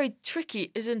is very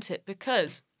tricky, isn't it?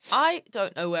 Because I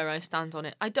don't know where I stand on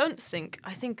it. I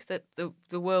think that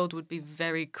the world would be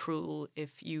very cruel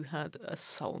if you had a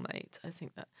soulmate.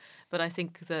 But I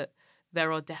think that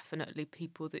there are definitely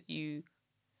people that you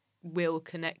will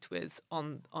connect with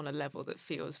on a level that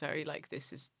feels very like this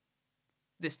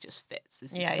just fits.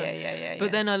 This is Yeah. good.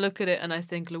 But then I look at it and I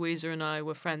think Louisa and I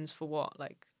were friends for what,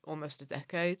 like almost a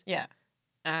decade. Yeah.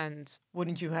 And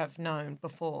Wouldn't you have known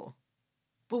before?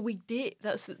 well, we did.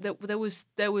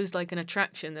 There was like an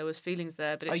attraction. There was feelings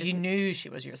there, but it just You knew she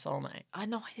was your soulmate. I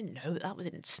know I didn't know that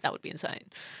would be insane.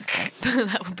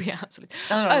 That would be absolutely.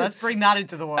 No, let's bring that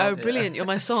into the world. Oh, brilliant! You're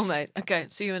my soulmate. Okay,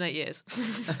 see you in 8 years.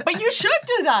 But you should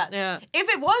do that. Yeah. If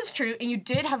it was true and you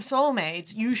did have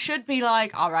soulmates, you should be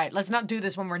like, all right, let's not do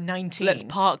this when we're 19. Let's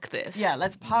park this. Yeah,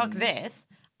 let's park this.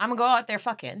 I'm going to go out there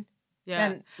fucking. Yeah.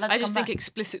 Then let's I just come think back.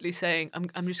 explicitly saying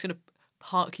I'm just gonna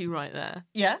park you right there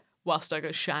Yeah? whilst I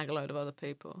go shag a load of other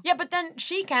people. Yeah, but then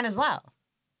she can as well.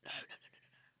 No.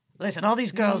 Listen, all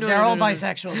these girls, No, they're no, all no, no.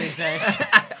 bisexual these days.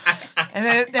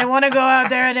 And they want to go out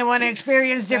there and they want to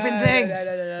experience different things.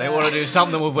 They want to do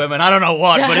something with women. I don't know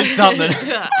what, but it's something.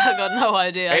 I got no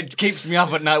idea. It keeps me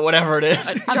up at night, whatever it is.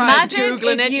 Tried Imagine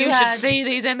googling if it. you You had- should see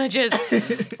these images.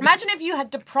 Imagine if you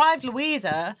had deprived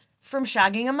Louisa from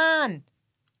shagging a man.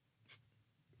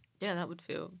 Yeah, that would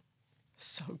feel.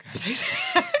 So good.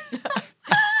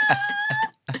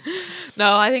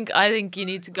 No, I think you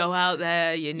need to go out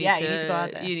there. You need Yeah, to, you need to go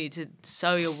out there. You need to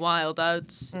sow your wild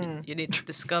oats. You need to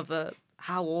discover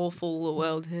how awful the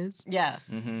world is. Yeah.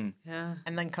 Yeah.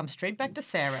 And then come straight back to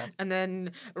Sarah. And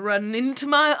then run into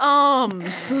my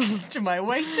arms. To my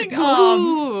waiting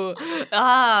arms. Ooh.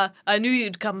 I knew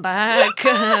you'd come back.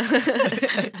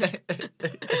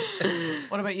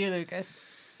 What about you, Lucas?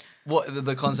 What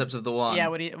the concept of the one? Yeah,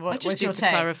 what I what's just your need to take?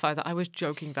 clarify that I was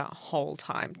joking that whole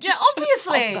time. Yeah,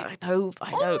 obviously. I know.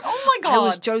 Oh my I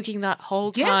was God. joking that whole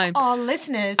Give time. our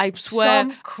listeners I swear,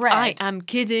 some cred. I am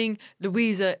kidding.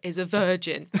 Louisa is a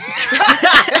virgin.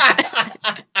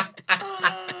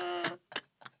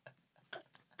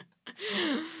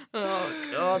 Oh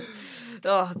God.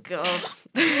 Oh God.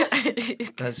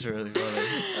 That's really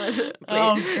funny. Please,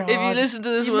 Oh, if you God. listen to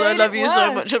this You one, I made love it you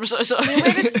so worse. much. I'm so sorry. You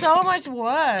made it so much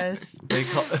worse. They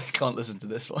can't listen to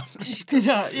this one.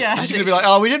 No, yeah. She's going to be like,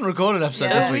 oh, we didn't record an episode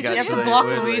Yeah, this week, you have actually. to block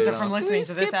Weirdly Louisa enough. from listening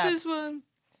to this Skip app. this one.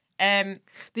 Um,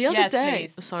 The other yes, day,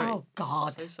 please. sorry. Oh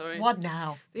God. So sorry. What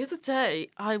now? The other day,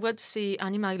 I went to see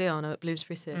Annie Magliano at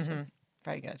Bloomsbury Theatre,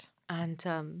 Very good.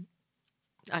 and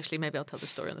actually, maybe I'll tell the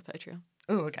story on the Patreon.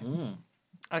 Ooh, okay.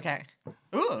 Okay.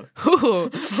 Ooh. Ooh,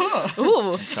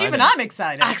 ooh, Even I'm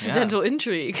excited. accidental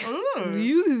intrigue.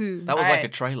 Ooh. That was All like right. a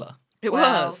trailer It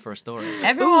Well, was. for a story.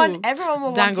 Everyone Ooh.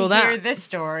 will Dangle want to hear that. this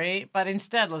story, but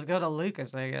instead, let's go to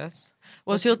Lucas, I guess.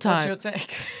 What's your What's type? your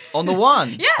take? On the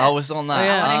one? Yeah. I was on that. Oh,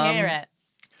 yeah. I want to hear it.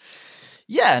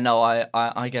 Yeah, no,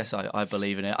 I guess I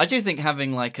believe in it. I do think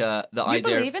having like the You idea.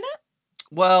 believe in it?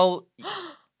 Well,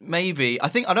 maybe. I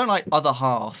don't like other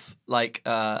half. Like,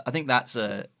 I think that's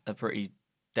a pretty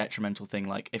detrimental thing.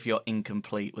 Like, if you're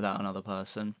incomplete without another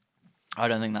person, I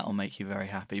don't think that will make you very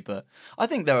happy. But I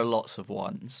think there are lots of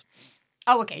ones.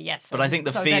 Oh, okay, yes. But I think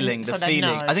the feeling,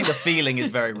 I think the feeling is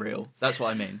very real. That's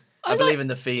what I mean. I believe in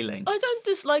the feeling. I don't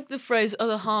don't dislike the phrase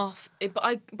 "other half,"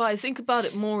 but I think about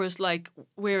it more as like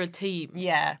we're a team.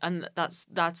 Yeah. And that's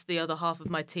the other half of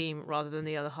my team rather than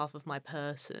the other half of my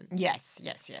person. Yes.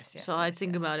 So I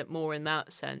think about it more in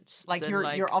that sense. Like than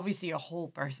you're obviously a whole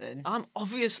person. I'm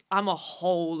a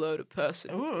whole load of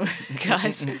person. Ooh.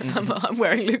 Guys, I'm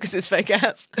wearing Lucas's fake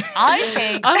ass. I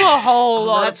think I'm a whole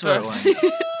lot That's of where it person.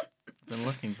 went. Been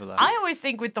looking for that. I always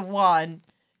think with the one,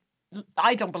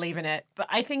 I don't believe in it, but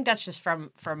I think that's just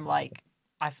from like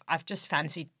I've just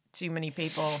fancied too many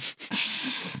people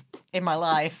in my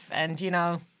life, and you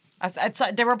know,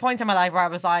 there were points in my life where I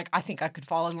was like, I think I could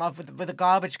fall in love with a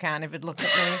garbage can if it looked at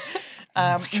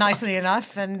me nicely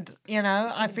enough, and you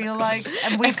know, I feel like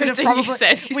and we could have Everything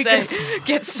probably you said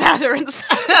gets sadder and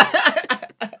sadder.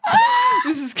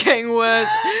 This is getting worse.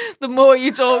 The more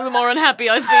you talk, the more unhappy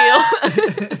I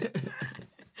feel.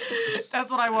 That's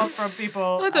what I want from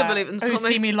people. I don't believe in who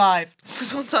see soulmates. me live.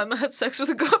 Because one time I had sex with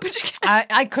a garbage can.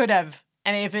 I could have.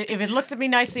 And if it looked at me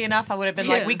nicely enough, I would have been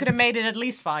like, Yeah. we could have made it at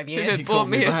least 5 years. It brought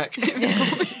me back.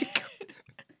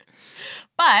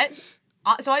 But,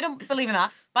 so I don't believe in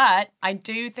that. But I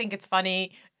do think it's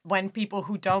funny when people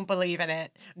who don't believe in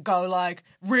it go like,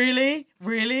 really?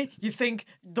 Really? You think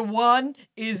the one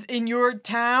is in your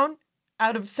town?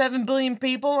 Out of 7 billion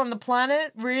people on the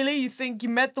planet? Really? You think you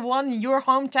met the one in your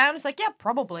hometown? It's like, yeah,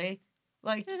 probably.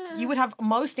 Like, you would have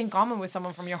most in common with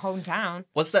someone from your hometown.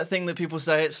 What's that thing that people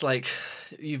say? It's like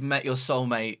you've met your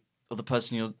soulmate or the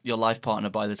person your life partner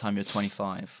by the time you're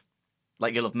 25.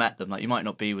 Like you'll have met them. Like you might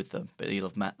not be with them, but you'll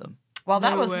have met them. Well,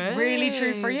 that No was way. really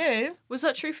true for you. Was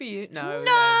that true for you? No.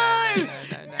 No! No.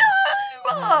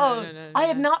 Oh, No. I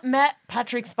have not met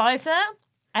Patrick Spicer,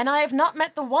 and I have not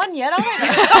met the one yet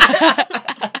either.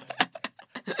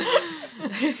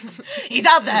 He's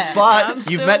out there. But you've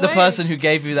still met the waiting. person who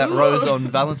gave you that rose on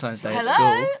Valentine's Day at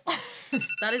Hello? school.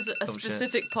 That is a Oh, shit.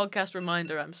 specific podcast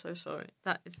reminder. I'm so sorry.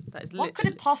 That is What could literally.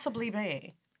 it possibly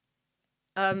be?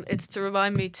 It's to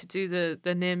remind me to do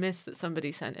the near miss that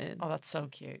somebody sent in. Oh, that's so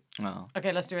cute. Oh,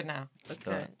 Okay, let's do it now.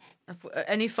 Okay.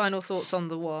 Any final thoughts on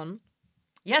the one?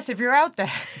 Yes, if you're out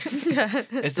there.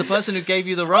 it's the person who gave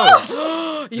you the rose.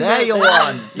 They're your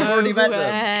one. You've already met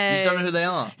them. You just don't know who they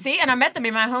are. See, and I met them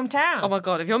in my hometown. Oh my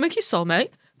god! If you're Mickey's soulmate,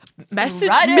 message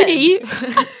Right in. me.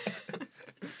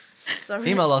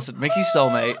 Sorry. Email us at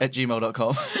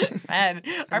mickeysoulmate@gmail.com. Man,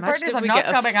 our Imagine partners if are we not get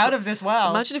a coming out of this well.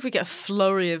 Imagine if we get a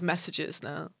flurry of messages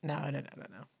now. No.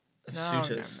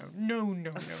 Suitors. No.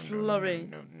 Flurry.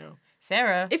 No.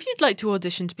 Sarah, If you'd like to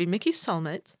audition to be Mickey's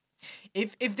soulmate,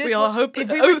 if this we are were, hoping-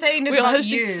 if we were oh, saying this we are about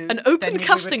hosting you, an open then we would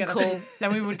casting get a- call.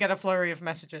 then we would get a flurry of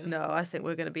messages. no, I think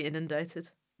we're going to be inundated.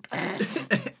 I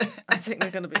think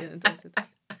we're going to be inundated.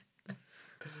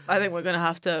 I think we're going to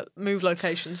have to move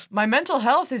locations. My mental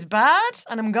health is bad,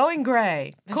 and I'm going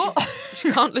grey. Cool.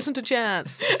 She can't listen to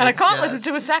jazz. And I can't jazz. listen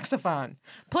to a saxophone.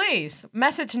 Please,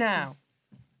 message now.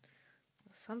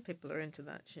 Some people are into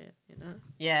that shit, you know.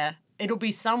 Yeah, it'll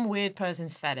be some weird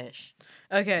person's fetish.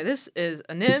 Okay, this is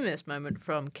a near miss moment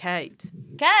from Kate.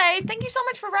 Okay, thank you so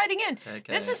much for writing in.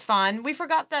 Okay. This is fun. We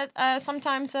forgot that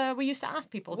sometimes we used to ask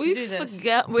people to We do this.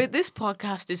 forget. This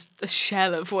podcast is a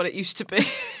shell of what it used to be.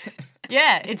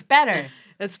 Yeah, it's better.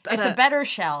 It's It's a better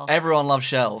shell. Everyone loves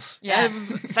shells. Yeah.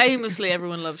 Famously,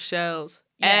 everyone loves shells.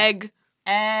 Yeah. Egg,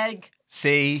 Egg.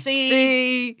 C,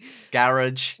 sea,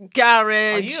 garage. Oh,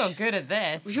 garage. you are good at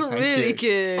this. You're Thank really you.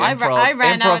 good. I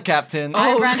ran improv out. captain.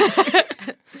 I ran.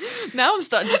 Now I'm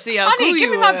starting to see how Honey, cool give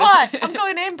you me my were. butt. I'm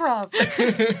going to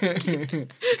improv.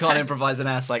 Can't improvise an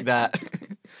ass like that.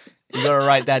 You gotta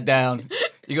write that down.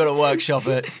 You gotta workshop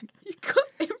it. You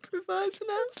can't improvise an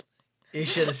ass. You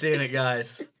should have seen it,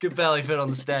 guys. Good belly fit on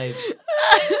the stage.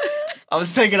 I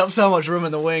was taking up so much room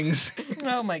in the wings.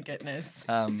 Oh my goodness.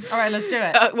 Um, All right, let's do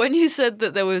it. When you said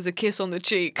that there was a kiss on the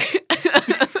cheek,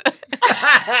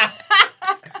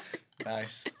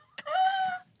 nice.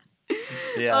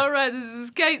 Yeah. all right, this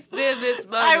is Kate's near miss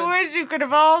moment. I wish you could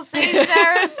have all seen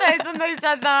Sarah's face when they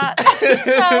said that.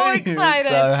 So excited.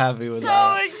 So happy with So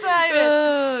that. excited.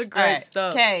 Oh, great All right,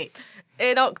 stuff. Kate.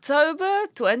 In October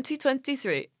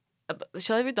 2023,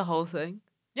 shall I read the whole thing?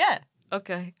 Yeah.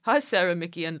 Okay. Hi, Sarah,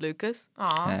 Mickey, and Lucas.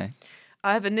 Aw. Hey.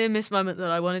 I have a near miss moment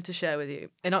that I wanted to share with you.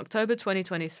 In October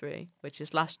 2023, which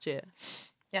is last year,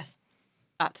 Yes.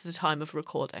 at the time of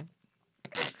recording,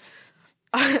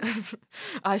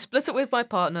 I split up with my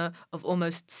partner of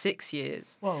almost 6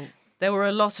 years. Whoa. There were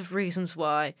a lot of reasons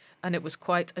why, and it was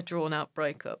quite a drawn-out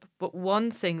breakup. But one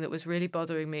thing that was really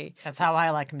bothering me, That's how I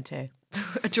like him too.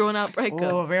 a drawn-out breakup.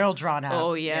 Oh, real drawn out.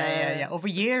 Oh, yeah. Yeah. Over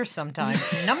years sometimes.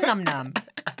 Num num num.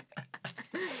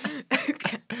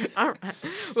 All right.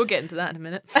 We'll get into that in a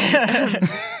minute.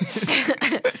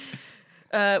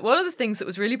 One of the things that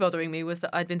was really bothering me was that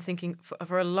I'd been thinking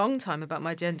for a long time about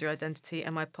my gender identity,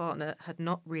 and my partner had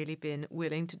not really been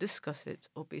willing to discuss it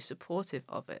or be supportive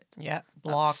of it. Yeah, That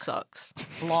block. sucks.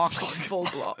 Block. Full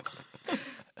block.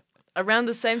 Around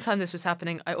the same time this was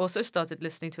happening, I also started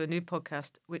listening to a new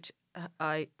podcast, which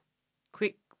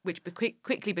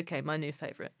quickly became my new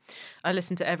favourite. I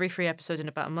listened to every free episode in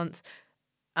about a month,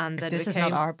 and then This is became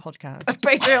not our podcast. a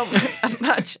Patreon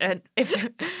match. And if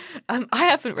I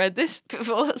haven't read this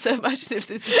before, so imagine if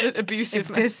this is an abusive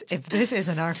message. If this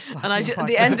isn't our fucking And podcast.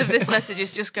 the end of this message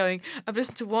is just going, I've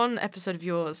listened to one episode of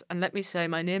yours, and let me say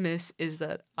my near miss is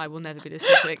that I will never be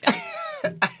listening to it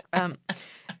again.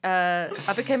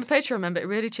 I became a Patreon member. It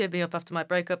really cheered me up after my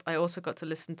breakup. I also got to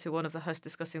listen to one of the hosts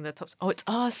discussing their tops. Oh, it's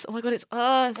us. Oh my God, it's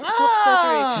us. It's top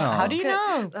surgery. How do you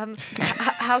know?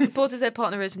 How supportive their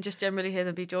partner is, and just generally hear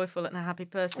them be joyful and a happy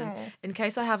person. In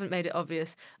case I haven't made it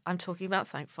obvious, I'm talking about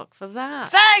Thank Fuck for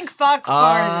That. Thank fuck for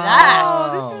that.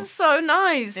 Oh, this is so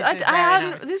nice. This I is very hadn't.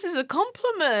 nice. This is a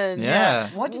compliment. Yeah.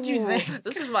 What did you think?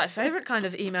 This is my favorite kind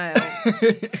of email.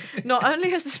 Not only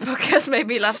has this podcast made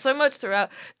me laugh so much throughout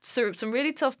some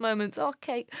really tough moments,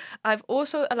 I've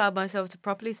also allowed myself to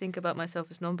properly think about myself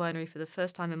as non-binary for the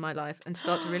first time in my life and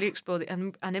start to really explore it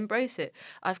and embrace it.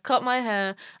 I've cut my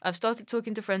hair, I've started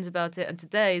talking to friends about it, and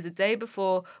today, the day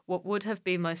before what would have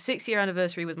been my 6-year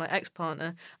anniversary with my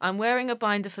ex-partner, I'm wearing a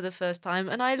binder for the first time,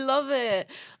 and I love it.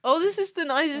 Oh, this is the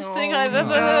nicest thing I've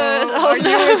ever heard. Oh, Are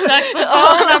you a saxophone?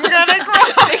 I'm gonna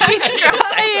cry. He's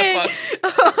crying.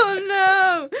 Oh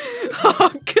no!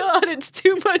 Oh God! It's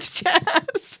too much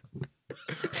jazz.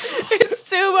 It's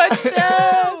too much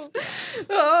jazz.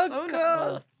 Oh So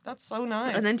God! That's so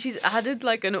nice. And then she's added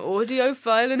like an audio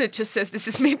file, and it just says, "This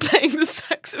is me playing the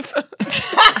saxophone."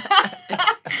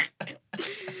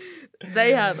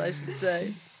 They have, I should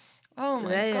say. oh my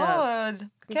They God.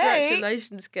 Okay.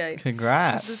 Congratulations, Kate.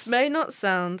 Congrats. This may not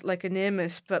sound like a near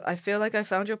miss, but I feel like I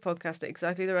found your podcast at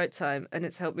exactly the right time, and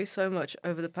it's helped me so much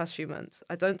over the past few months.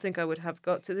 I don't think I would have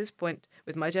got to this point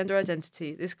with my gender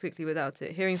identity this quickly without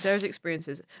it. Hearing Sarah's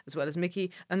experiences, as well as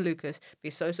Mickey and Lucas, be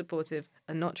so supportive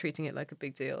and not treating it like a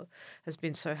big deal has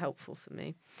been so helpful for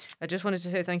me. I just wanted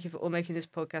to say thank you for all making this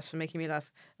podcast, for making me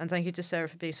laugh, and thank you to Sarah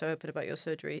for being so open about your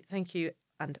surgery. Thank you,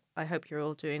 and I hope you're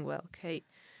all doing well. Kate.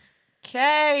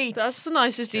 Kate. That's the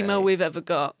nicest email we've ever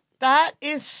got. That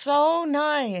is so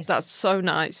nice. That's so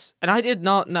nice. And I did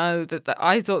not know that.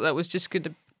 I thought that was just going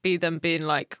to be them being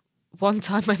like, one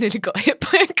time I nearly got hit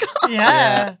by a car.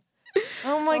 Yeah.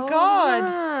 Oh my God.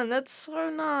 Man, that's so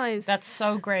nice. That's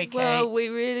so great, Kate. Well, we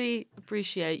really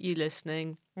appreciate you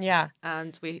listening. yeah.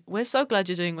 And we're so glad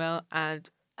you're doing well. And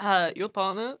your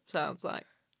partner sounds like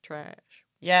trash.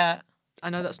 Yeah. I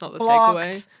know that's not the Blocked.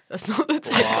 takeaway. That's not the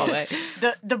takeaway.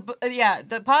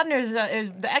 The partner is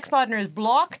the ex-partner is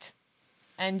blocked,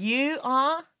 and you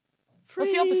are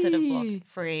what's the opposite of blocked?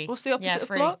 Free. What's the opposite Yeah, of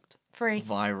free. blocked? Free.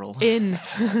 Viral. In.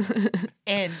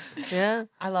 In. Yeah.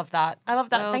 I love that. I love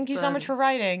that. Well Thank you so done. much for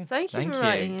writing. Thank you Thank for you.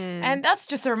 writing in. And that's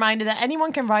just a reminder that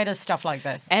anyone can write us stuff like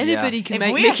this. Anybody can If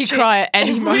make we have Mickey cha- cry at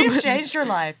any if moment. we've changed your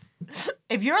life,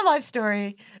 if your life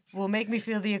story will make me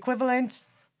feel the equivalent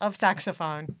of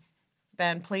saxophone,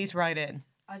 then please write in.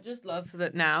 I just love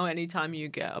that now, anytime you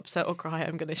get upset or cry,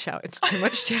 I'm going to shout, it's too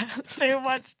much jazz. Too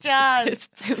much jazz. It's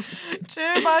too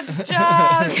Too much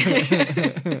jazz.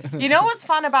 You know what's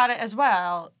fun about it as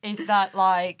well is that,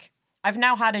 like, I've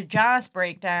now had a jazz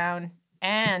breakdown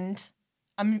and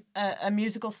a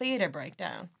musical theatre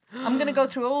breakdown. I'm going to go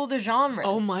through all the genres.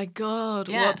 Oh my God,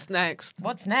 Yeah. what's next?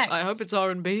 What's next? I hope it's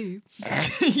R&B.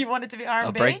 You want it to be A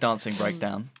R&B? breakdancing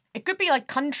breakdown. It could be like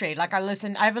country. Like I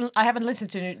haven't listened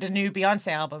to the new Beyonce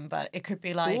album, but it could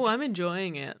be like Oh, I'm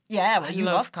enjoying it. yeah, well, I you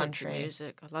love country.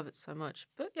 music. I love it so much.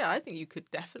 But yeah, I think you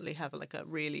could definitely have like a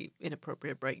really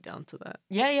inappropriate breakdown to that.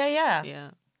 Yeah.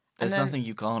 Yeah. There's then- nothing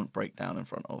you can't break down in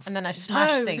front of. And then I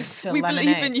smash No, things to we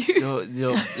lemonade. believe in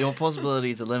you. Your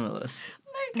possibilities are limitless.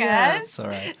 Guys, It's all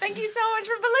right. thank you so much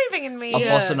for believing in me. A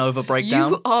Yeah. bossa nova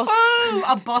breakdown. You are. Oh,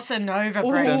 a bossa nova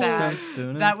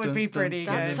breakdown. That would be pretty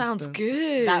That good. sounds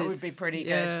good. That would be pretty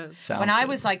Yeah. good. Sounds When I good.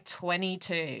 was like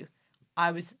 22,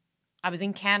 I was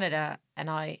in Canada and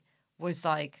I was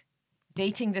like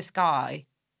dating this guy,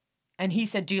 and he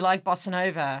said, "Do you like bossa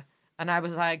nova?" And I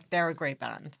was like, "They're a great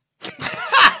band."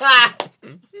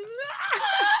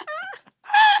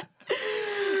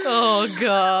 Oh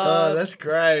god. that's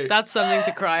great. That's something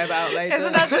to cry about later.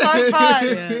 Isn't that so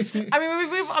fun? I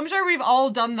mean, I'm sure we've all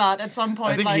done that at some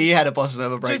point. I think like, he had a bossa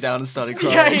nova breakdown and started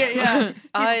yeah, crying. yeah.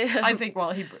 I I think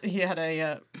he had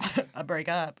a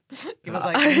breakup. He was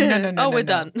like, no, we're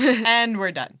done. And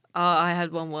we're done. I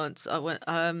had one once. I went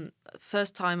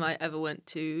first time I ever went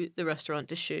to the restaurant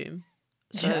Dishoom.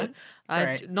 So Yeah, I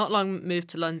great. not long moved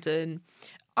to London.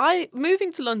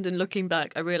 Moving to London, looking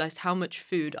back, I realised how much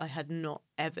food I had not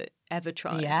ever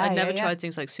tried. Yeah, I'd never yeah. tried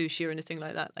things like sushi or anything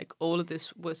like that. Like all of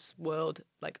this world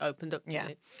like opened up to Yeah,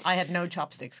 me. I had no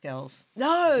chopstick skills.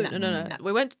 No. no.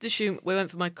 We went to Dishoom. We went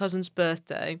for my cousin's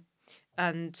birthday,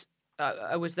 and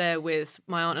I was there with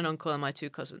my aunt and uncle and my 2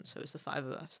 cousins. So it was the 5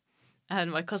 of us. And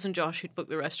my cousin Josh, who'd booked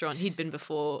the restaurant, he'd been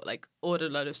before, like ordered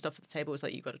a load of stuff at the table. Was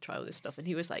like, "You got to try all this stuff." And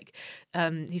he was like,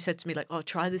 he said to me like, "Oh,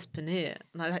 try this paneer."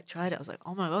 And I like tried it. I was like,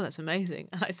 "Oh my god, that's amazing!"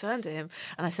 And I turned to him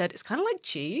and I said, "It's kind of like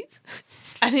cheese."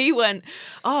 And he went,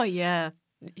 "Oh yeah."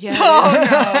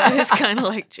 Yeah, it's kind of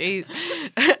like cheese.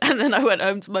 And then I went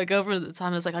home to my girlfriend at the time.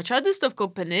 And I was like, "I tried this stuff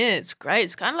called paneer. It's great.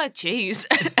 It's kind of like cheese."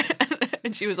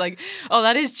 And she was like, "Oh,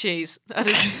 that is cheese." That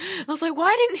is. I was like,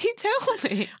 "Why didn't he tell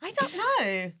me?" I don't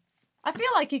know. I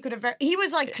feel like he could have. He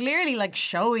was like clearly like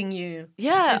showing you.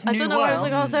 Yeah, this I new don't know why I was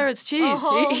like, world. "Oh, Sarah, it's cheese." A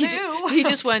whole He new he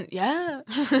just went, "Yeah,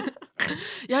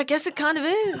 yeah, I guess it kind of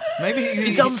is." Maybe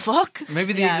You dumb fuck.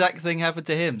 Maybe the Yeah. exact thing happened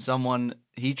to him.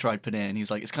 He tried paneer and he was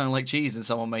like, it's kind of like cheese, and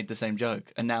someone made the same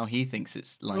joke, and now he thinks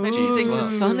it's like Maybe cheese he thinks as well.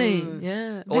 it's funny.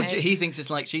 Yeah. Or Maybe. he thinks it's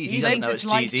like cheese. He, He doesn't thinks know it's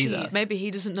it's like cheese either. cheese. Maybe he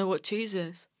doesn't know what cheese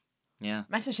is. Yeah.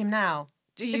 Message him now.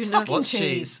 Do you It's know fucking What's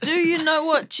cheese. cheese? Do you know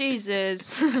what cheese is?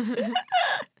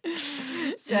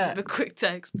 Send him a quick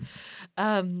text.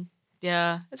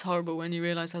 Yeah, it's horrible when you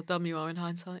realise how dumb you are in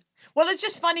hindsight. Well, it's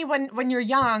just funny when you're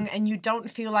young and you don't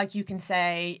feel like you can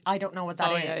say, "I don't know what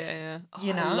that is." Yeah. Oh,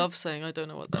 You know? I love saying I don't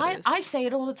know what that is. I say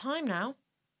it all the time now.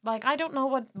 Like, I don't know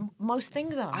what most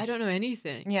things are. I don't know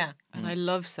anything. Yeah. And I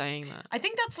love saying that. I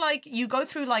think that's like you go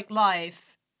through like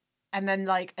life, and then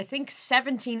like I think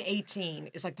 17, 18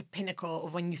 is like the pinnacle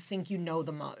of when you think you know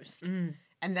the most.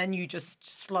 And then you just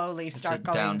slowly It's start a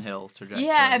going downhill trajectory.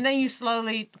 Yeah, and then you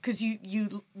slowly, because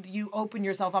you open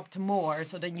yourself up to more,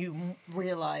 so then you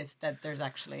realize that there's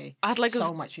actually I had like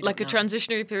so a much you like a don't know.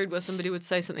 transitionary period where somebody would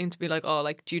say something to me like, "Oh,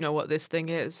 like, do you know what this thing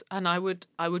is?" And I would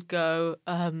go,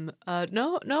 no,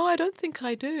 I don't think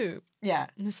I do. Yeah,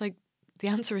 And it's like, the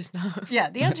answer is no. yeah.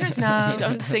 The answer is no. You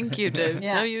don't think you do.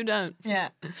 Yeah. No, you don't. Yeah,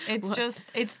 it's What? just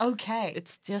it's okay.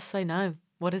 It's just say no.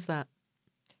 What is that?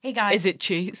 Hey guys, Is it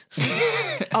cheese?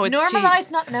 Oh, it's normalize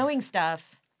cheese. not knowing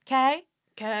stuff? Okay,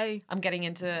 Okay. I'm getting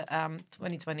into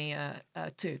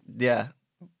 2022 Yeah.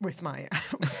 with my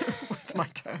with my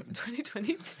terms.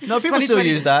 2022. No, people still 2020.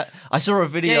 use that. I saw a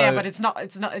video. Yeah, but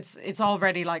it's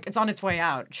already like it's on its way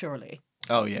out. Surely,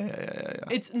 Oh yeah.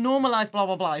 it's normalized. Blah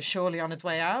blah blah. Is surely on its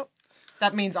way out.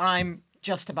 That means I'm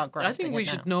just about grasping I think we it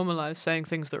should now. normalize saying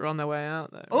things that are on their way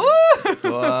out, though.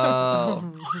 Ooh,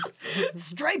 Wow.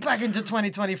 straight back into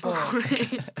 2024. I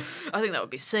think that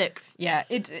would be sick. Yeah,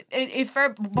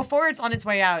 before it's on its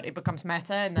way out, it becomes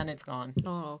meta and then it's gone.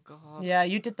 Oh, God. Yeah,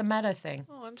 you did the meta thing.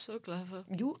 Oh, I'm so clever.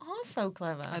 You are so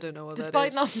clever. I don't know what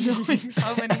Despite that is. not knowing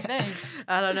so many things.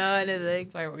 I don't know anything.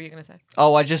 Sorry, what were you gonna say?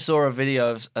 Oh, I just saw a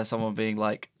video of someone being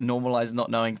like, normalize not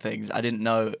knowing things. I didn't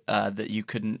know that you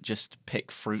couldn't just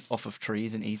pick fruit off of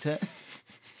trees and eat it.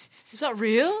 Is that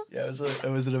real? Yeah, it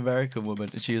was an American woman,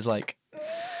 and she was like,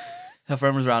 her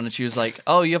friend was around, and she was like,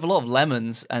 "Oh, you have a lot of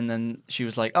lemons," and then she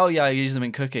was like, "Oh yeah, I use them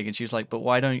in cooking," and she was like, "But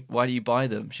why do you buy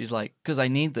them?" She's like, "Because I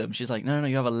need them." She's like, "No,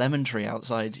 you have a lemon tree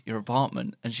outside your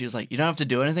apartment," and she was like, "You don't have to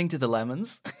do anything to the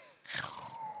lemons."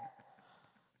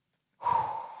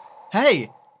 Hey,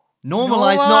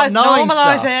 normalize not knowing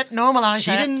stuff. Normalize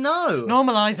She it. didn't know.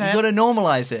 Normalize it. You got to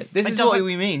normalize it. This It is what doesn't-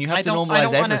 we mean. You have I to don't- normalize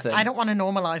wanna- everything. I don't want to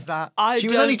normalize that. She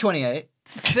was only 28.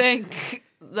 think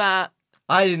that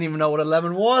I didn't even know what a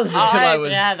lemon was until I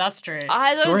was. Yeah, that's true.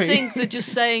 I don't 3. think that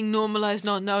just saying normalize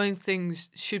not knowing things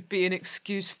should be an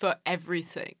excuse for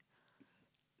everything.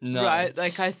 No. Right?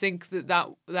 Like, I think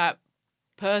that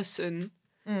person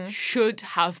should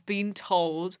have been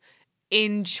told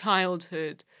in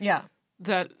childhood Yeah,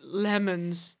 that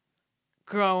lemons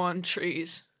grow on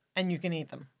trees and you can eat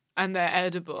them. and they're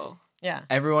edible. Yeah.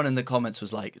 Everyone in the comments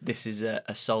was like, "This is a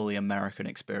solely American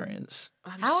experience,"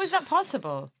 How is that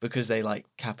possible? because they like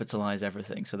capitalize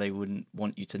everything, so they wouldn't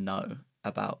want you to know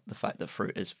about the fact that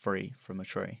fruit is free from a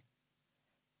tree.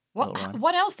 Little rhyme.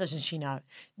 What else doesn't she know?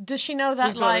 Does she know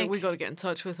that We got to get in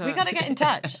touch with her. we gotta get in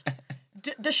touch?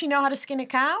 Does she know how to skin a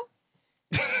cow?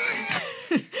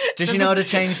 Does she know how to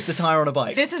change the tire on a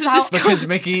bike? This is Does how this go- Because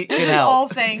Mickey can all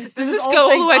help. things. Does is this all go all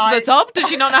the things way to I- the top? Does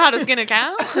she not know how to skin a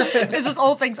cow? This is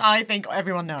all things I think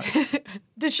everyone knows.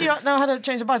 Does she not know how to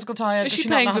change a bicycle tire? Is Does she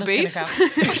not paying know how for to skin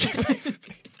a beef? cow?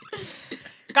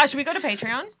 Guys, should we go to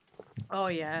Patreon? Oh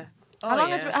yeah. How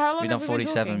long has yeah. we We've done been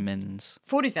 47 talking? mins.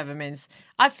 47 minutes.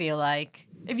 I feel like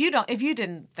if you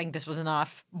didn't think this was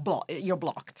enough, you're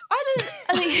blocked. I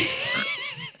think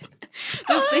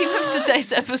the theme of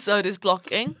today's episode is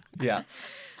blocking. Yeah.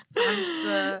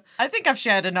 And, I think I've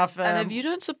shared enough. and if you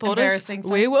don't support us, embarrassing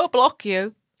we things. will block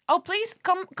you. Oh, please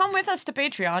come with us to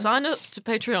Patreon. Sign up to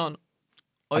Patreon.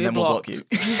 Or And you're then we'll block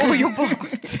blocked. you. Or you're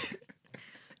blocked.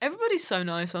 Everybody's so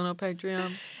nice on our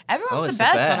Patreon. Everyone's it's the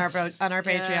the best, best. on our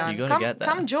Yeah. Patreon. You gotta come get there.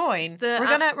 come join. The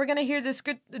We're gonna hear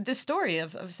this story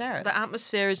of Sarah. The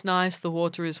atmosphere is nice. The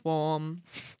water is warm.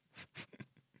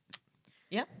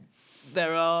 Yeah.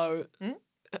 There are.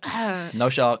 No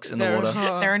sharks in the there water.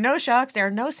 Are, There are no sharks. There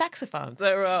are no saxophones.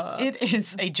 there are It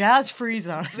is a jazz-free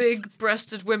zone.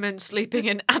 big-breasted women sleeping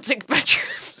in attic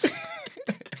bedrooms.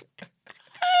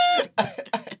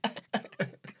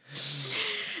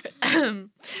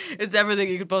 It's everything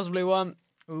you could possibly want.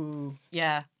 Ooh,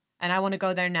 yeah. And I want to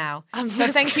go there now. I'm So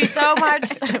so thank you so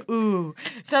much. Ooh.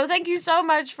 So thank you so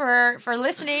much for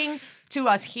listening to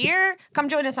us here. Come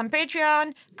join us on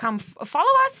Patreon. Come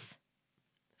follow us.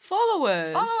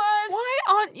 Followers. Follow us. Why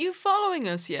aren't you following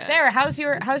us yet? Sarah, how's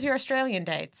your Australian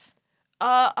dates?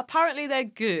 Apparently they're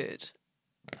good.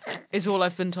 Is all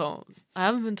I've been told. I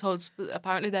haven't been told.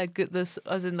 Apparently they're good. This,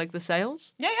 as in like the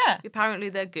sales. Yeah. Apparently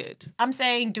they're good. I'm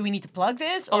saying, do we need to plug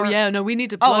this? Oh or- yeah, no, we need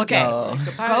to plug. okay. it. Oh. Like,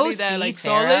 apparently Go they're see like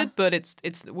Sarah. solid, but it's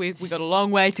we got a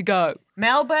long way to go.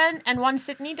 Melbourne and one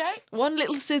Sydney date. One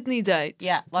little Sydney date.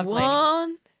 Yeah, lovely.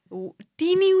 One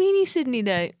teeny weeny Sydney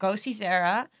date. Go see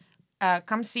Sarah.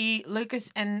 Come see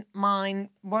Lucas and mine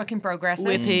work in progress.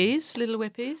 Whippies, little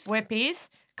whippies. Whippies.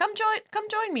 Come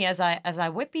join me as I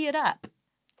whippy it up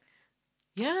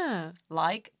Yeah,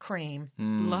 like cream.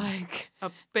 like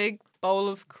a big bowl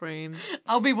of cream.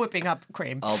 I'll be whipping up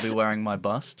cream. I'll be wearing my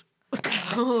bust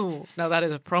Oh, no, that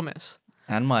is a promise.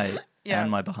 and my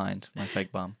Yeah. behind, my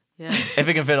fake bum. Yeah. If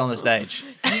it can fit on the stage.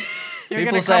 You're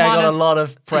People gonna say come I on got as- a lot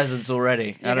of presents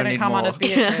already. I You're don't gonna need come more. on as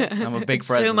Beatrice. I'm a big It's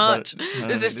present. too much. I don't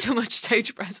This is need- too much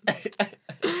stage presence.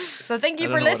 So thank you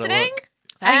I for don't know what I listening. want.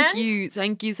 Thank And you,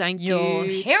 thank you, thank You'll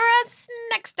you. hear us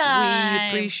next We time.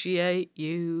 appreciate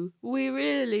you. We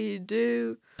really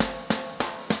do.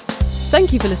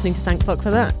 Thank you for listening to Thank Fuck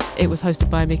for That. It was hosted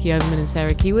by Mickey Overman and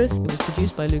Sarah Keyworth. It was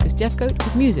produced by Lucas Jeffcoat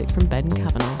with music from Ben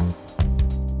Kavanagh.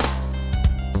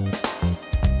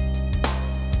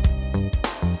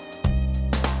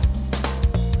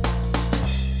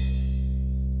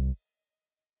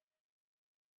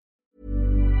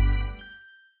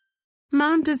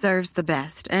 Mom deserves the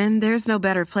best, and there's no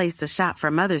better place to shop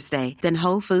for Mother's Day than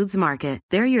Whole Foods Market.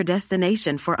 They're your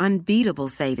destination for unbeatable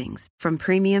savings, from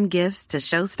premium gifts to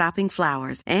show-stopping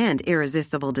flowers and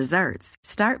irresistible desserts.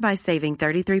 Start by saving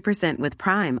 33% with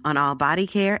Prime on all body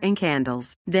care and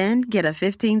candles. Then get a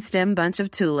 15-stem bunch of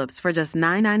tulips for just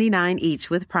 $9.99 each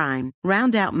with Prime.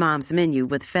 Round out Mom's menu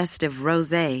with festive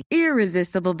rosé,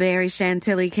 irresistible berry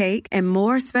chantilly cake, and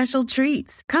more special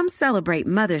treats. Come celebrate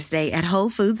Mother's Day at Whole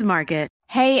Foods Market.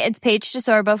 Hey, it's Paige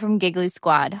DeSorbo from Giggly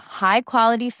Squad. High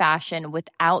quality fashion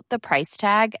without the price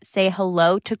tag. Say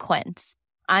hello to Quince.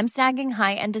 I'm snagging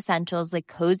high-end essentials like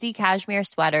cozy cashmere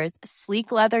sweaters,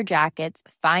 sleek leather jackets,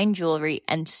 fine jewelry,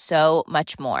 and so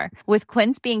much more. With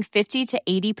Quince being 50 to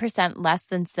 80% less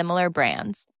than similar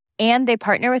brands. And they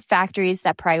partner with factories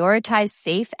that prioritize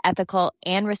safe, ethical,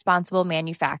 and responsible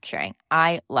manufacturing.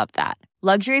 I love that.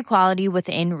 Luxury quality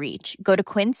within reach. Go to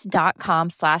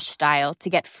quince.com/style to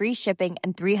get free shipping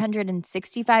and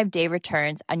 365-day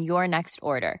returns on your next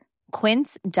order.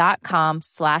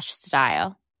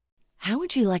 Quince.com/style. How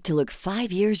would you like to look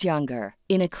 5 years younger?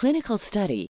 In a clinical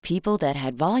study, people that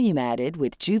had volume added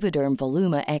with Juvederm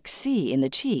Voluma XC in the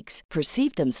cheeks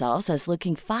perceived themselves as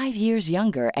looking 5 years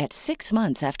younger at 6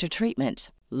 months after treatment.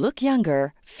 Look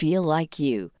younger, feel like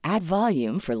you. Add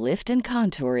volume for lift and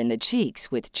contour in the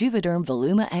cheeks with Juvederm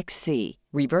Voluma XC.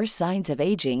 Reverse signs of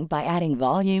aging by adding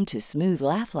volume to smooth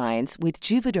laugh lines with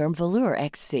Juvederm Volure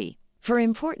XC. For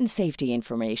important safety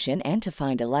information and to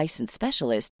find a licensed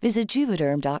specialist, visit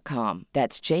Juvederm.com.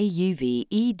 That's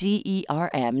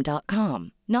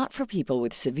JUVEDERM.com. Not for people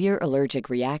with severe allergic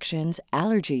reactions,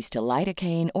 allergies to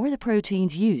lidocaine, or the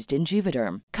proteins used in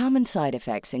Juvederm. Common side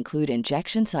effects include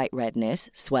injection site redness,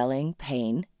 swelling,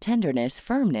 pain, tenderness,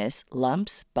 firmness,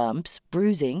 lumps, bumps,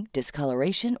 bruising,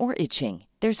 discoloration, or itching.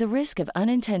 There's a risk of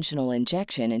unintentional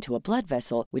injection into a blood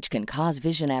vessel, which can cause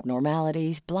vision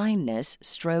abnormalities, blindness,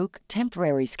 stroke,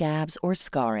 temporary scabs, or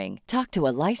scarring. Talk to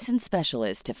a licensed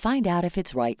specialist to find out if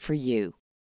it's right for you.